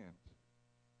with his hand.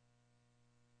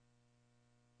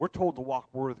 We're told to walk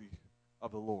worthy of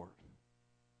the Lord.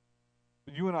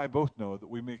 But you and I both know that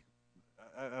we make,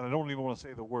 and I don't even want to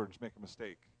say the words, make a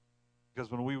mistake.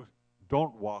 Because when we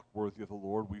don't walk worthy of the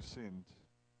Lord, we've sinned.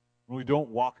 When we don't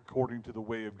walk according to the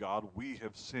way of God, we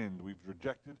have sinned. We've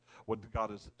rejected what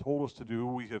God has told us to do.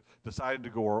 We have decided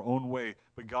to go our own way.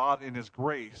 But God, in his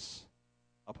grace,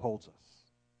 upholds us.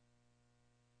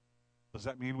 Does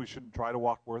that mean we shouldn't try to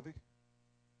walk worthy?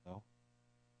 No.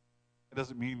 It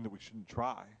doesn't mean that we shouldn't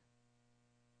try.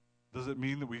 Does it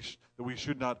mean that we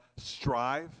should not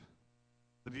strive?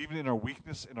 That even in our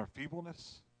weakness, in our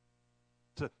feebleness,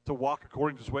 to walk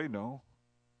according to his way? No.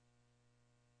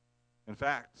 In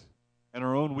fact, in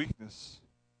our own weakness,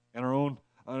 in our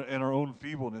own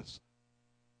feebleness,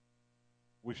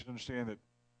 we should understand that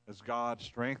as God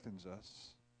strengthens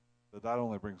us, that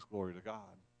only brings glory to God.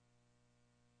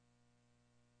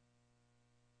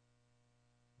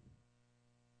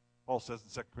 Paul says in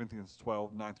 2 Corinthians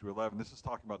 12, 9 through 11, this is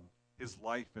talking about his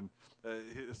life, and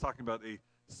it's talking about a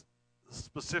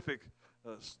specific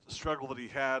struggle that he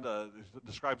had.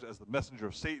 Describes it as the messenger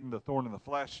of Satan, the thorn in the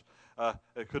flesh.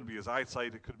 It could be his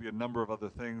eyesight. It could be a number of other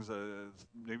things.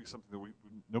 Maybe something that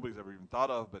nobody's ever even thought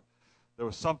of, but there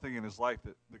was something in his life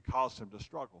that caused him to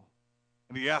struggle.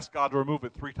 And he asked God to remove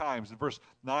it 3 times. In verse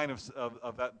 9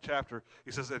 of that chapter,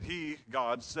 he says that he,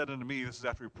 God, said unto me, this is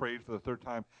after he prayed for the 3rd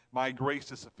time, my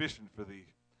grace is sufficient for thee,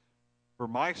 for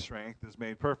my strength is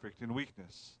made perfect in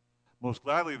weakness. Most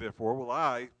gladly, therefore, will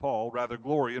I, Paul, rather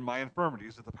glory in my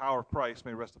infirmities, that the power of Christ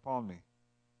may rest upon me.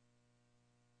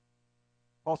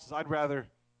 Paul says, I'd rather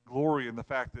glory in the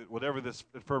fact that whatever this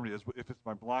infirmity is, if it's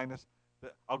my blindness,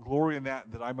 that I'll glory in that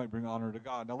I might bring honor to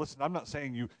God. Now listen, I'm not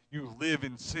saying you live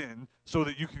in sin so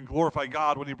that you can glorify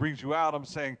God when he brings you out. I'm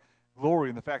saying glory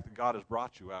in the fact that God has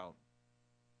brought you out.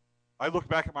 I look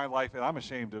back at my life and I'm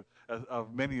ashamed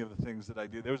of many of the things that I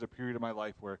did. There was a period of my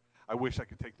life where I wish I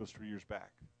could take those 3 years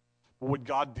back. But what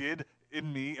God did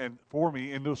in me and for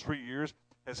me in those 3 years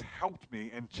has helped me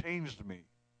and changed me.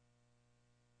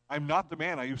 I'm not the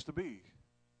man I used to be.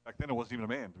 Back then I wasn't even a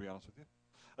man, to be honest with you.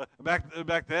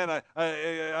 Back then,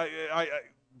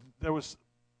 there was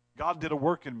God did a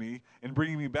work in me in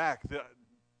bringing me back.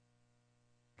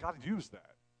 God used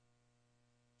that.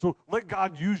 So let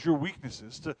God use your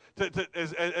weaknesses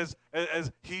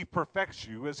as He perfects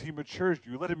you, as He matures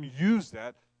you. Let Him use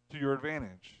that to your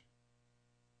advantage.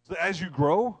 So as you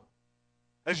grow,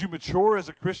 as you mature as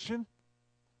a Christian,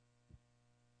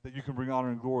 that you can bring honor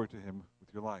and glory to Him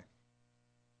with your life.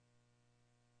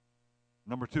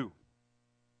 Number 2.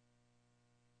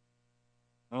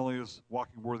 Not only is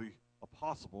walking worthy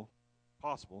possible,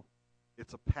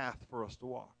 it's a path for us to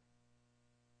walk.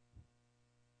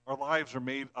 Our lives are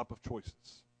made up of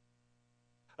choices.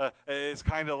 It's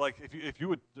kind of like if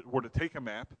you were to take a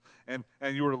map and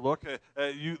you were to look,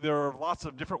 there are lots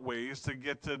of different ways to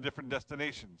get to different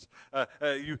destinations.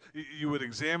 You would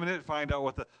examine it, find out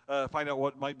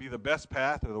what might be the best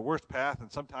path or the worst path, and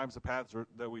sometimes the paths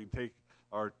that we take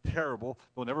are terrible.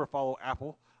 We'll never follow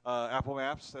Apple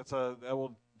Maps. That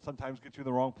will sometimes get you in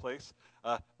the wrong place.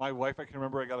 My wife, I can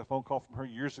remember I got a phone call from her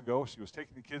years ago. She was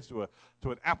taking the kids to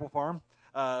an apple farm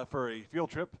for a field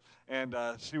trip, and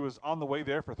she was on the way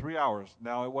there for 3 hours.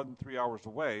 Now, it wasn't 3 hours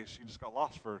away. She just got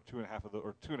lost for two and a half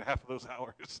of those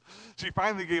hours. She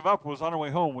finally gave up, was on her way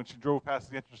home when she drove past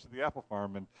the entrance to the apple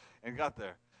farm and got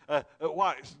there.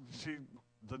 Why? She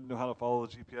didn't know how to follow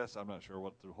the GPS. I'm not sure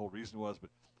what the whole reason was, but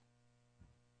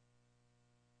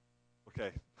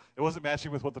okay. It wasn't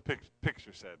matching with what the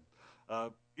picture said.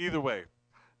 Either way,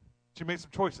 she made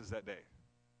some choices that day.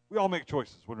 We all make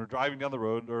choices when we're driving down the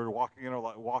road or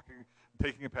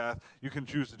taking a path. You can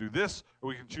choose to do this, or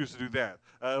we can choose to do that.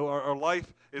 Our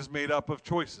life is made up of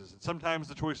choices, and sometimes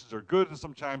the choices are good, and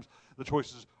sometimes the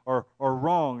choices are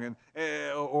wrong. And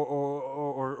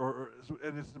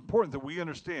it's important that we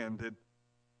understand that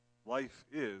life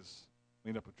is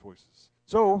made up of choices.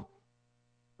 So,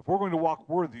 if we're going to walk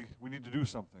worthy, we need to do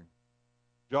something.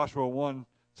 Joshua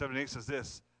 1:7-8 says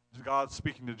this. God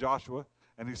speaking to Joshua,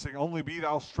 and he's saying, only be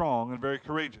thou strong and very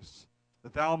courageous,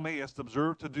 that thou mayest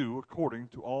observe to do according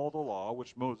to all the law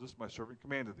which Moses my servant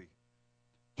commanded thee.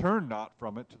 Turn not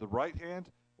from it to the right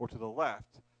hand or to the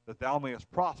left, that thou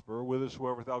mayest prosper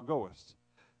whithersoever thou goest.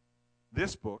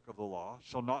 This book of the law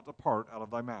shall not depart out of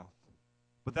thy mouth,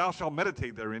 but thou shalt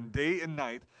meditate therein day and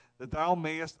night, that thou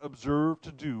mayest observe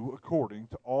to do according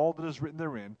to all that is written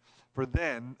therein, for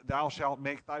then thou shalt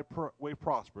make thy way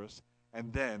prosperous,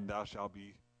 and then thou shalt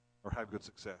be or have good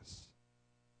success.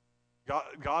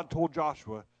 God told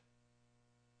Joshua,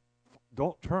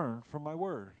 don't turn from my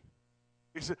word.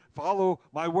 He said, follow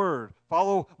my word,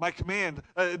 follow my command,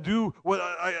 do what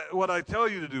I tell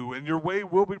you to do, and your way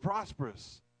will be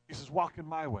prosperous. He says, walk in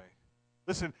my way.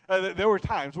 Listen, there were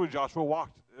times when Joshua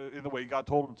walked in the way God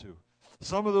told him to.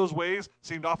 Some of those ways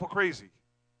seemed awful crazy.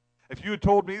 If you had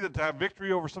told me that to have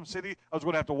victory over some city, I was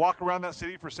going to have to walk around that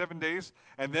city for 7 days,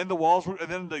 and then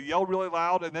they yelled really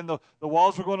loud, and then the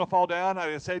walls were going to fall down,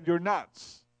 I said, you're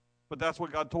nuts. But that's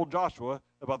what God told Joshua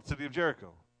about the city of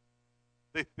Jericho.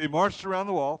 They marched around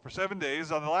the wall for 7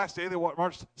 days. On the last day, they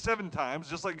marched 7 times,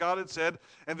 just like God had said,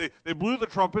 and they blew the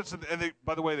trumpets, and they,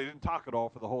 by the way, they didn't talk at all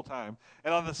for the whole time.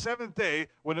 And on the 7th day,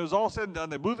 when it was all said and done,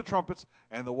 they blew the trumpets,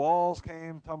 and the walls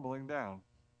came tumbling down.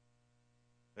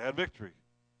 They had victory.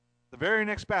 The very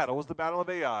next battle was the Battle of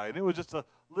Ai, and it was just a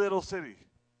little city.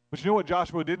 But you know what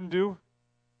Joshua didn't do?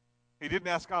 He didn't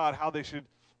ask God how they should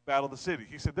battle the city.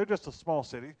 He said, they're just a small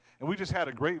city, and we just had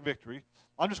a great victory.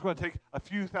 I'm just going to take a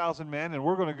few thousand men, and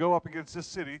we're going to go up against this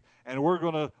city, and we're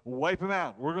going to wipe them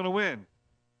out. We're going to win.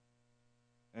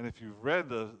 And if you've read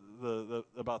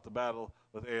about the battle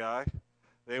with Ai,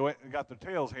 they went and got their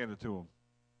tails handed to them.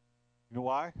 You know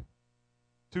why?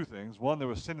 Two things. One, there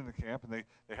was sin in the camp, and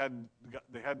they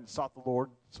hadn't sought the Lord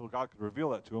so God could reveal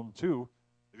that to them. Two,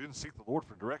 they didn't seek the Lord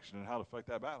for direction on how to fight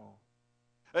that battle.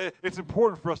 It's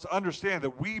important for us to understand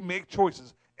that we make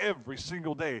choices every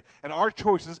single day, and our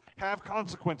choices have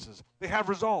consequences. They have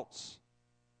results.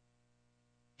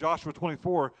 Joshua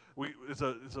 24, it's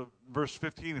a verse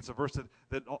 15. It's a verse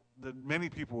that many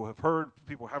people have heard.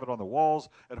 People have it on their walls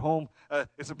at home.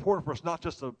 It's important for us not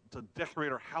just to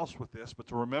decorate our house with this, but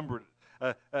to remember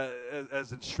it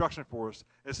as instruction for us.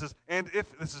 It says, and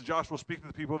if, this is Joshua speaking to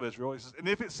the people of Israel, he says, and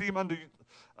if it seem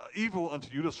evil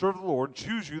unto you to serve the Lord,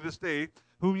 choose you this day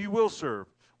whom you will serve,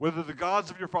 whether the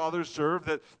gods of your fathers served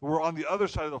that were on the other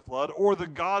side of the flood, or the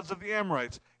gods of the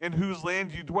Amorites, in whose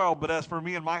land you dwell. But as for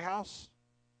me and my house,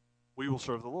 we will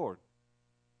serve the Lord.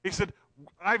 He said,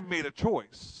 I've made a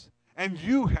choice, and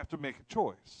you have to make a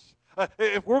choice.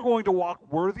 If we're going to walk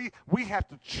worthy, we have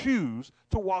to choose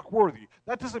to walk worthy.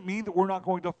 That doesn't mean that we're not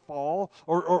going to fall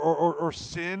or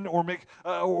sin or make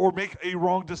a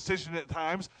wrong decision at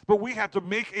times, but we have to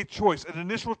make a choice, an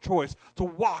initial choice, to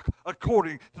walk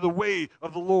according to the way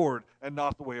of the Lord and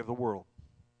not the way of the world.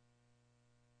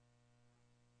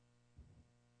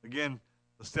 Again,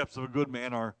 the steps of a good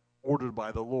man are ordered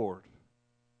by the Lord,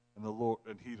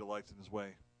 and he delights in his way.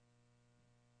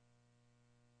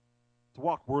 To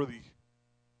walk worthy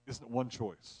isn't one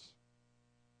choice.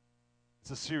 It's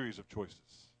a series of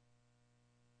choices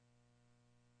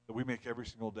that we make every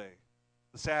single day.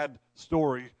 The sad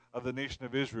story of the nation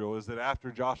of Israel is that after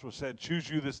Joshua said, choose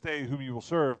you this day whom you will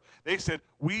serve, they said,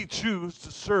 we choose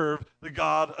to serve the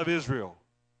God of Israel.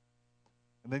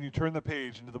 And then you turn the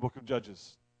page into the book of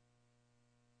Judges.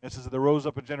 It says that there rose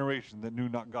up a generation that knew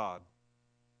not God.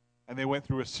 And they went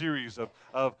through a series of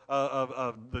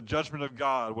the judgment of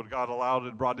God, what God allowed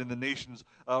and brought in the nations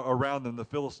around them, the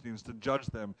Philistines, to judge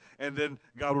them. And then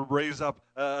God would raise up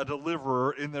a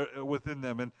deliverer within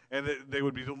them, and they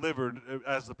would be delivered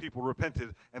as the people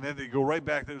repented. And then they go right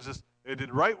back. They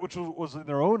did right, which was in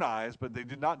their own eyes, but they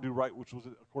did not do right, which was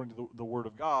according to the word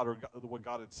of God or what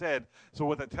God had said. So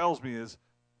what that tells me is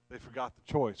they forgot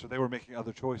the choice, or they were making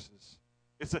other choices.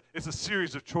 It's a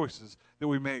series of choices that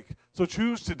we make. So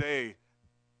choose today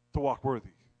to walk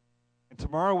worthy. And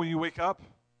tomorrow when you wake up,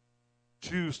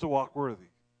 choose to walk worthy.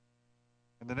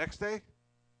 And the next day,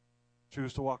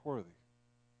 choose to walk worthy.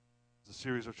 It's a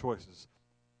series of choices.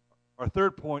 Our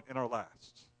third point and our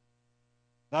last.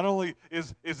 Not only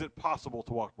is it possible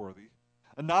to walk worthy,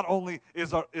 and not only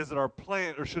is it our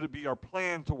plan, or should it be our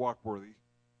plan to walk worthy,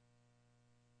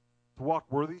 to walk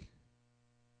worthy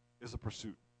is a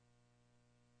pursuit.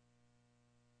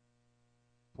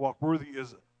 To walk worthy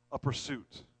is a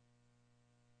pursuit.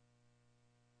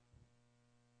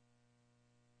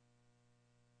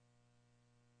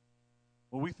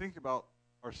 When we think about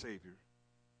our Savior,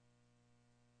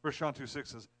 1 John 2:6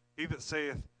 says, he that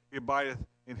saith he abideth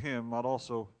in him ought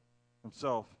also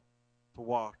himself to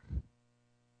walk,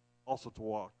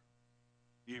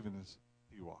 even as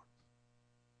he walked.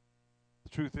 The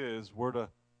truth is, we're to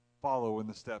follow in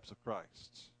the steps of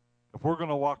Christ. If we're going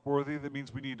to walk worthy, that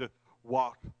means we need to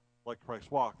walk like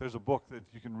Christ walked. There's a book that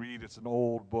you can read. It's an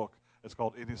old book. It's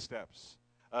called In His Steps,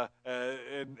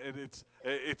 and it's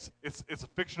a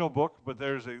fictional book, but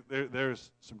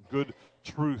there's some good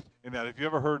truth in that. If you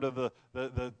ever heard of the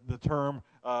term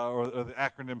or the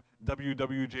acronym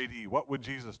WWJD, what would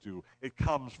Jesus do? It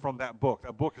comes from that book.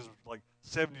 That book is like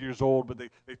 70 years old, but they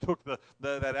took that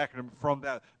acronym from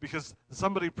that because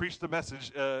somebody preached the message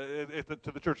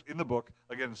to the church in the book.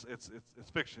 Again, it's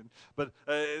fiction, but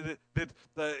if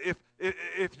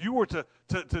you were to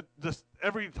just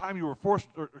every time you were forced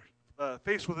or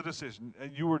faced with a decision,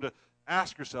 and you were to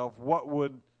ask yourself, what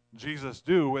would Jesus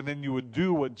do? And then you would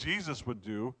do what Jesus would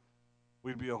do,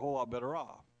 we'd be a whole lot better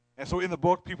off. And so in the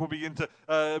book, people begin to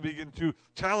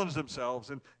challenge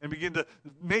themselves and begin to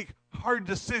make hard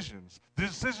decisions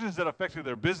that affected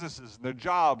their businesses and their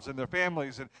jobs and their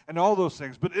families and all those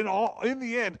things. But in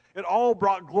the end, it all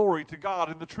brought glory to God.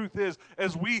 And the truth is,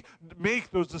 as we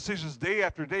make those decisions day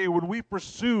after day, when we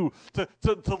pursue to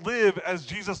live as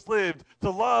Jesus lived, to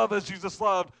love as Jesus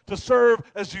loved, to serve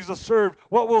as Jesus served,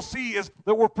 what we'll see is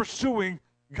that we're pursuing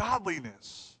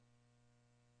godliness.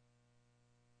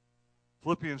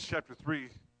 Philippians chapter 3,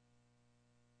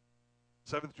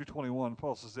 7 through 21,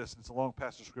 Paul says this, and it's a long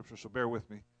passage of scripture, so bear with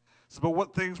me. It says, but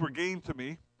what things were gained to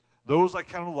me, those I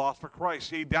counted loss for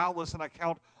Christ. Yea, doubtless, and I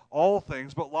count all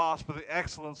things, but lost for the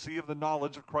excellency of the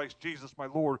knowledge of Christ Jesus my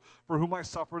Lord, for whom I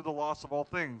suffered the loss of all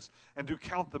things, and do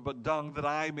count them but dung, that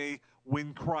I may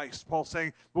win Christ. Paul's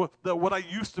saying, well, that what I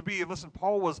used to be, and listen,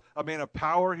 Paul was a man of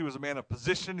power. He was a man of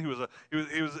position. He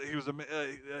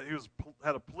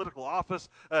had a political office.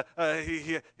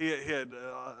 He had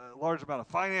a large amount of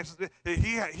finances.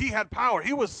 He had power.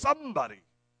 He was somebody.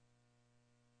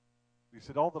 He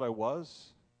said, all that I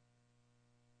was,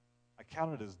 I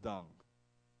counted as dung,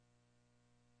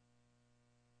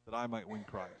 that I might win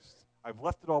Christ. I've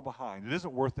left it all behind. It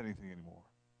isn't worth anything anymore.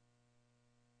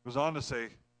 He goes on to say,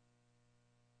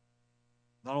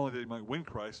 not only that he might win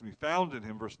Christ and be found in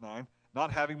him, verse 9,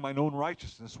 not having mine own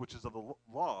righteousness, which is of the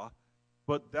law,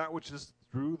 but that which is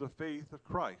through the faith of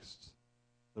Christ,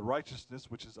 the righteousness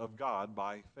which is of God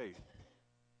by faith,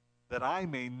 that I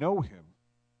may know him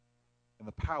and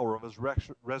the power of his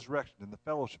resurrection and the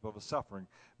fellowship of his suffering,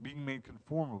 being made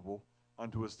conformable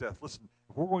unto his death. Listen,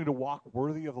 if we're going to walk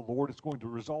worthy of the Lord, it's going to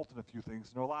result in a few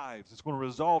things in our lives. It's going to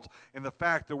result in the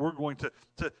fact that we're going to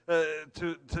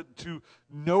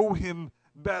know him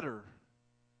better.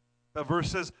 That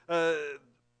verse says, that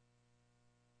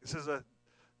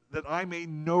I may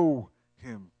know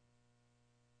him.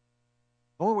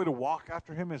 The only way to walk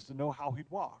after him is to know how he'd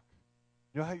walk.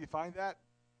 You know how you find that?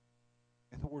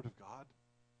 In the Word of God.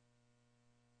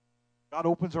 God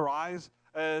opens our eyes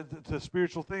to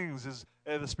spiritual things as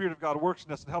the Spirit of God works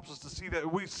in us and helps us to see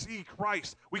that we see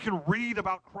Christ. We can read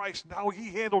about Christ and how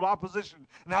he handled opposition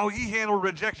and how he handled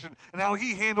rejection and how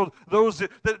he handled those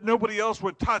that nobody else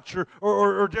would touch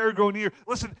or dare go near.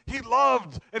 Listen, he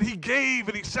loved and he gave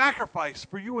and he sacrificed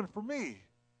for you and for me.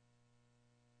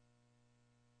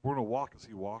 We're going to walk as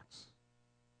he walks.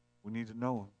 We need to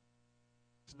know him.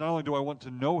 So not only do I want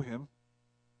to know him,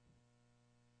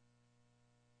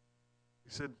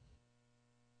 he said,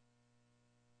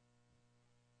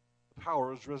 the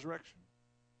power is resurrection.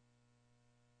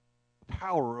 The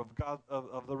power of God,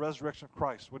 of the resurrection of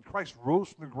Christ. When Christ rose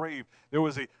from the grave, there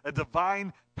was a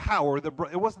divine power.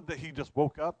 It wasn't that he just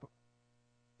woke up.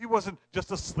 He wasn't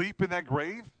just asleep in that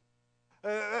grave.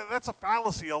 That's a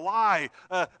fallacy, a lie.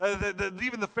 That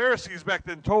even the Pharisees back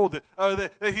then told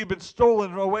that he'd been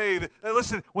stolen away.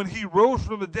 Listen, when he rose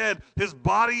from the dead, his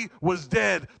body was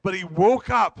dead, but he woke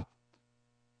up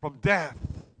from death.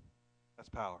 That's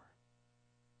power.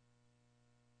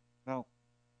 Now,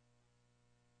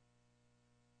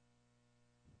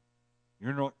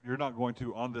 you're not going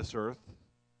to, on this earth,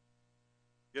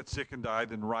 get sick and die,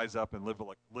 then rise up and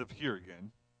live here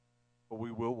again. But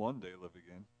we will one day live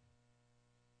again.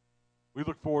 We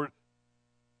look forward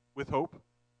with hope,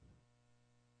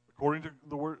 according to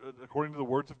the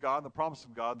words of God and the promise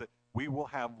of God, that we will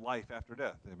have life after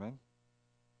death. Amen.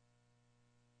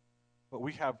 But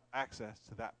we have access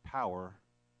to that power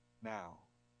now.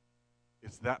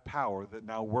 It's that power that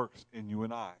now works in you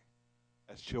and I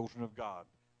as children of God.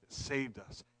 It saved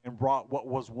us and brought what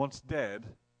was once dead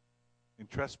in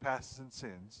trespasses and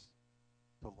sins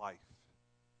to life.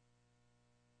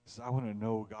 He says, I want to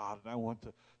know God, and I want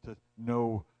to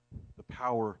know the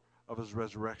power of his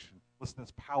resurrection. Listen,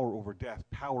 that's power over death,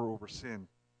 power over sin.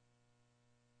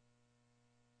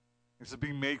 He says,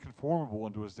 being made conformable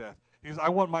unto his death. He says, I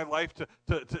want my life to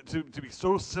be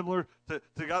so similar to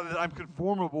God that I'm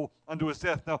conformable unto his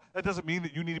death. Now, that doesn't mean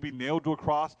that you need to be nailed to a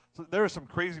cross. So there are some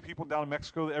crazy people down in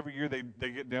Mexico that every year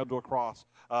they get nailed to a cross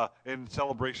in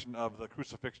celebration of the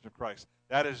crucifixion of Christ.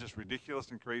 That is just ridiculous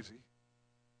and crazy.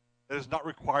 That is not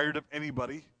required of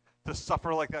anybody to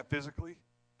suffer like that physically.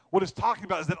 What it's talking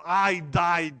about is that I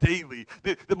die daily,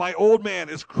 that my old man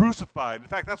is crucified. In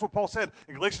fact, that's what Paul said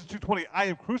in Galatians 2:20, I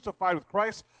am crucified with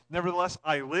Christ, nevertheless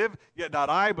I live, yet not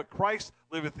I, but Christ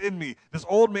liveth in me. This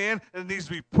old man needs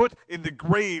to be put in the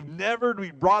grave, never to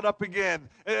be brought up again,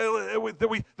 that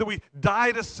we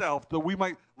die to self, that we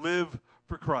might live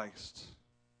for Christ.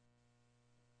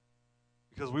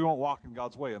 Because we won't walk in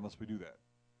God's way unless we do that.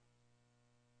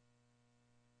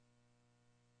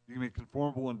 You can be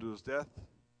conformable unto his death,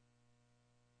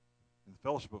 in the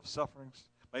fellowship of sufferings.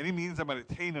 By any means I might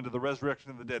attain unto the resurrection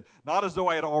of the dead. Not as though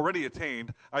I had already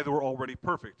attained, either were already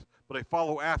perfect, but I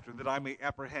follow after, that I may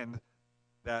apprehend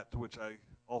that to which I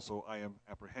am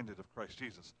apprehended of Christ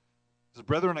Jesus. It says,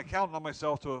 brethren, I count not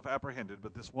myself to have apprehended,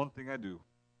 but this one thing I do,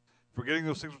 forgetting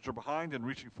those things which are behind, and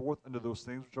reaching forth unto those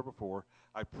things which are before,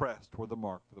 I press toward the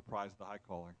mark for the prize of the high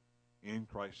calling in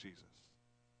Christ Jesus.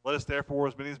 Let us therefore,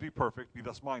 as many as be perfect, be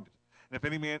thus minded. And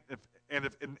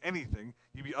if in anything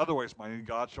ye be otherwise minded,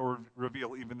 God shall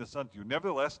reveal even this unto you.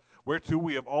 Nevertheless, whereto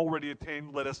we have already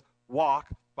attained, let us walk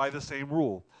by the same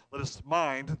rule. Let us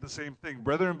mind the same thing.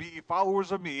 Brethren, be ye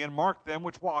followers of me, and mark them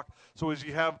which walk, so as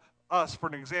ye have us for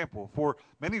an example. For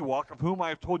many walk, of whom I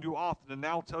have told you often, and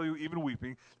now tell you even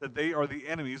weeping, that they are the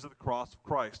enemies of the cross of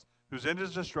Christ, whose end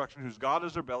is destruction, whose God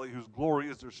is their belly, whose glory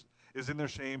is in their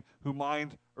shame, who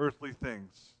mind earthly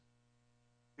things.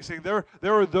 He's saying there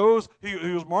are those, he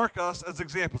will mark us as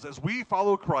examples. As we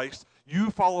follow Christ,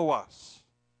 you follow us.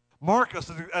 Mark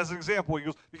us as an example. He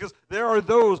goes, because there are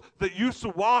those that used to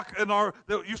walk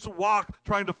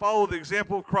trying to follow the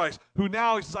example of Christ, who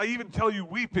now, he says, I even tell you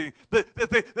weeping, that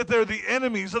they're the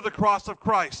enemies of the cross of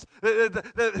Christ,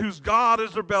 whose God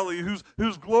is their belly,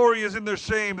 whose glory is in their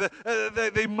shame,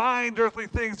 that they mind earthly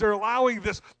things. They're allowing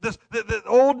this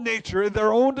old nature and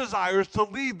their own desires to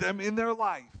lead them in their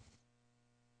life.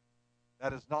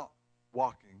 That is not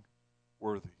walking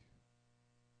worthy.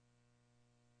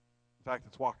 In fact,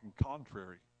 it's walking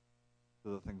contrary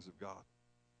to the things of God.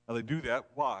 Now, they do that.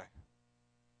 Why?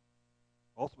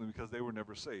 Ultimately, because they were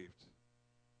never saved.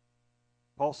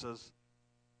 Paul says,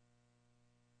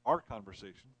 our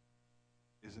conversation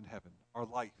is in heaven. Our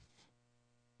life.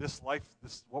 This life,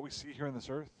 what we see here on this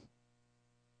earth,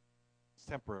 it's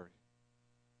temporary.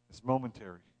 It's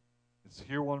momentary. It's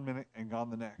here one minute and gone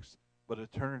the next. But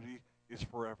eternity is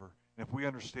forever. And if we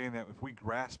understand that, if we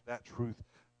grasp that truth,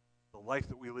 the life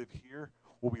that we live here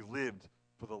will be lived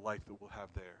for the life that we'll have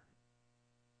there.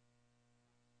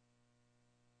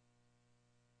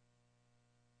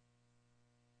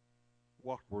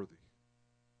 Walk worthy.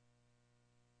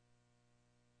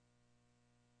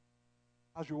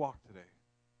 How's your walk today?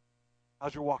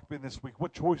 How's your walk been this week?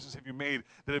 What choices have you made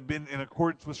that have been in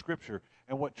accordance with Scripture?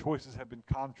 And what choices have been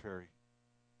contrary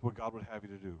to what God would have you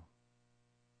to do?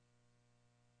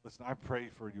 Listen, I pray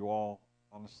for you all,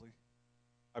 honestly.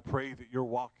 I pray that you're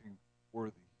walking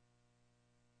worthy.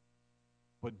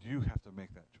 But you have to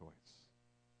make that choice.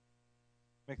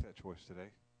 Make that choice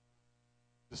today.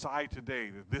 Decide today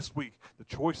that this week, the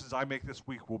choices I make this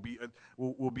week will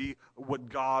be what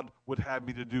God would have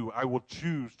me to do. I will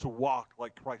choose to walk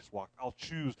like Christ walked. I'll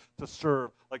choose to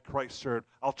serve like Christ served.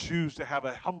 I'll choose to have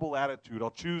a humble attitude.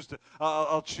 I'll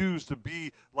choose to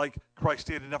be like Christ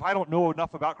did. And if I don't know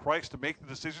enough about Christ to make the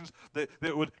decisions that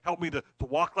would help me to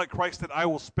walk like Christ, then I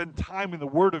will spend time in the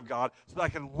Word of God so that I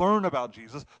can learn about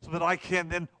Jesus, so that I can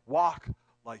then walk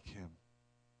like Him.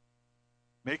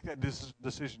 Make that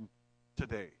decision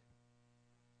today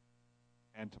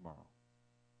and tomorrow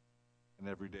and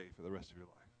every day for the rest of your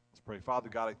life. Let's pray. Father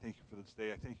God, I thank you for this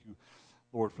day. I thank you,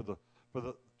 Lord, for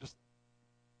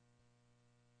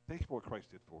thank you for what Christ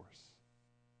did for us,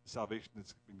 the salvation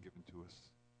that's been given to us.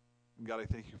 And God, I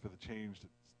thank you for the change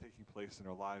that's taking place in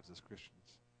our lives as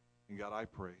Christians. And God, I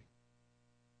pray,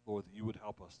 Lord, that you would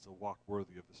help us to walk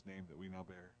worthy of this name that we now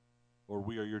bear. Lord,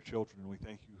 we are your children, and we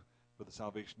thank you for the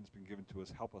salvation that's been given to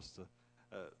us. Help us to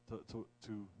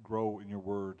grow in your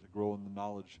word, to grow in the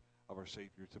knowledge of our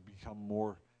Savior, to become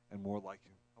more and more like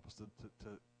him. Help us to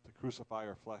crucify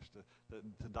our flesh,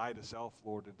 to die to self,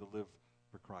 Lord, and to live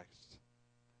for Christ.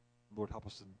 Lord, help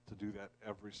us to do that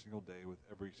every single day with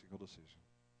every single decision.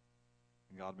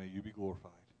 And God, may you be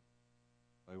glorified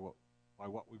by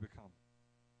what we become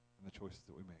and the choices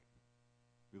that we make.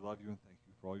 We love you and thank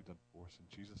you for all you've done for us. In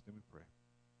Jesus' name we pray.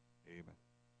 Amen.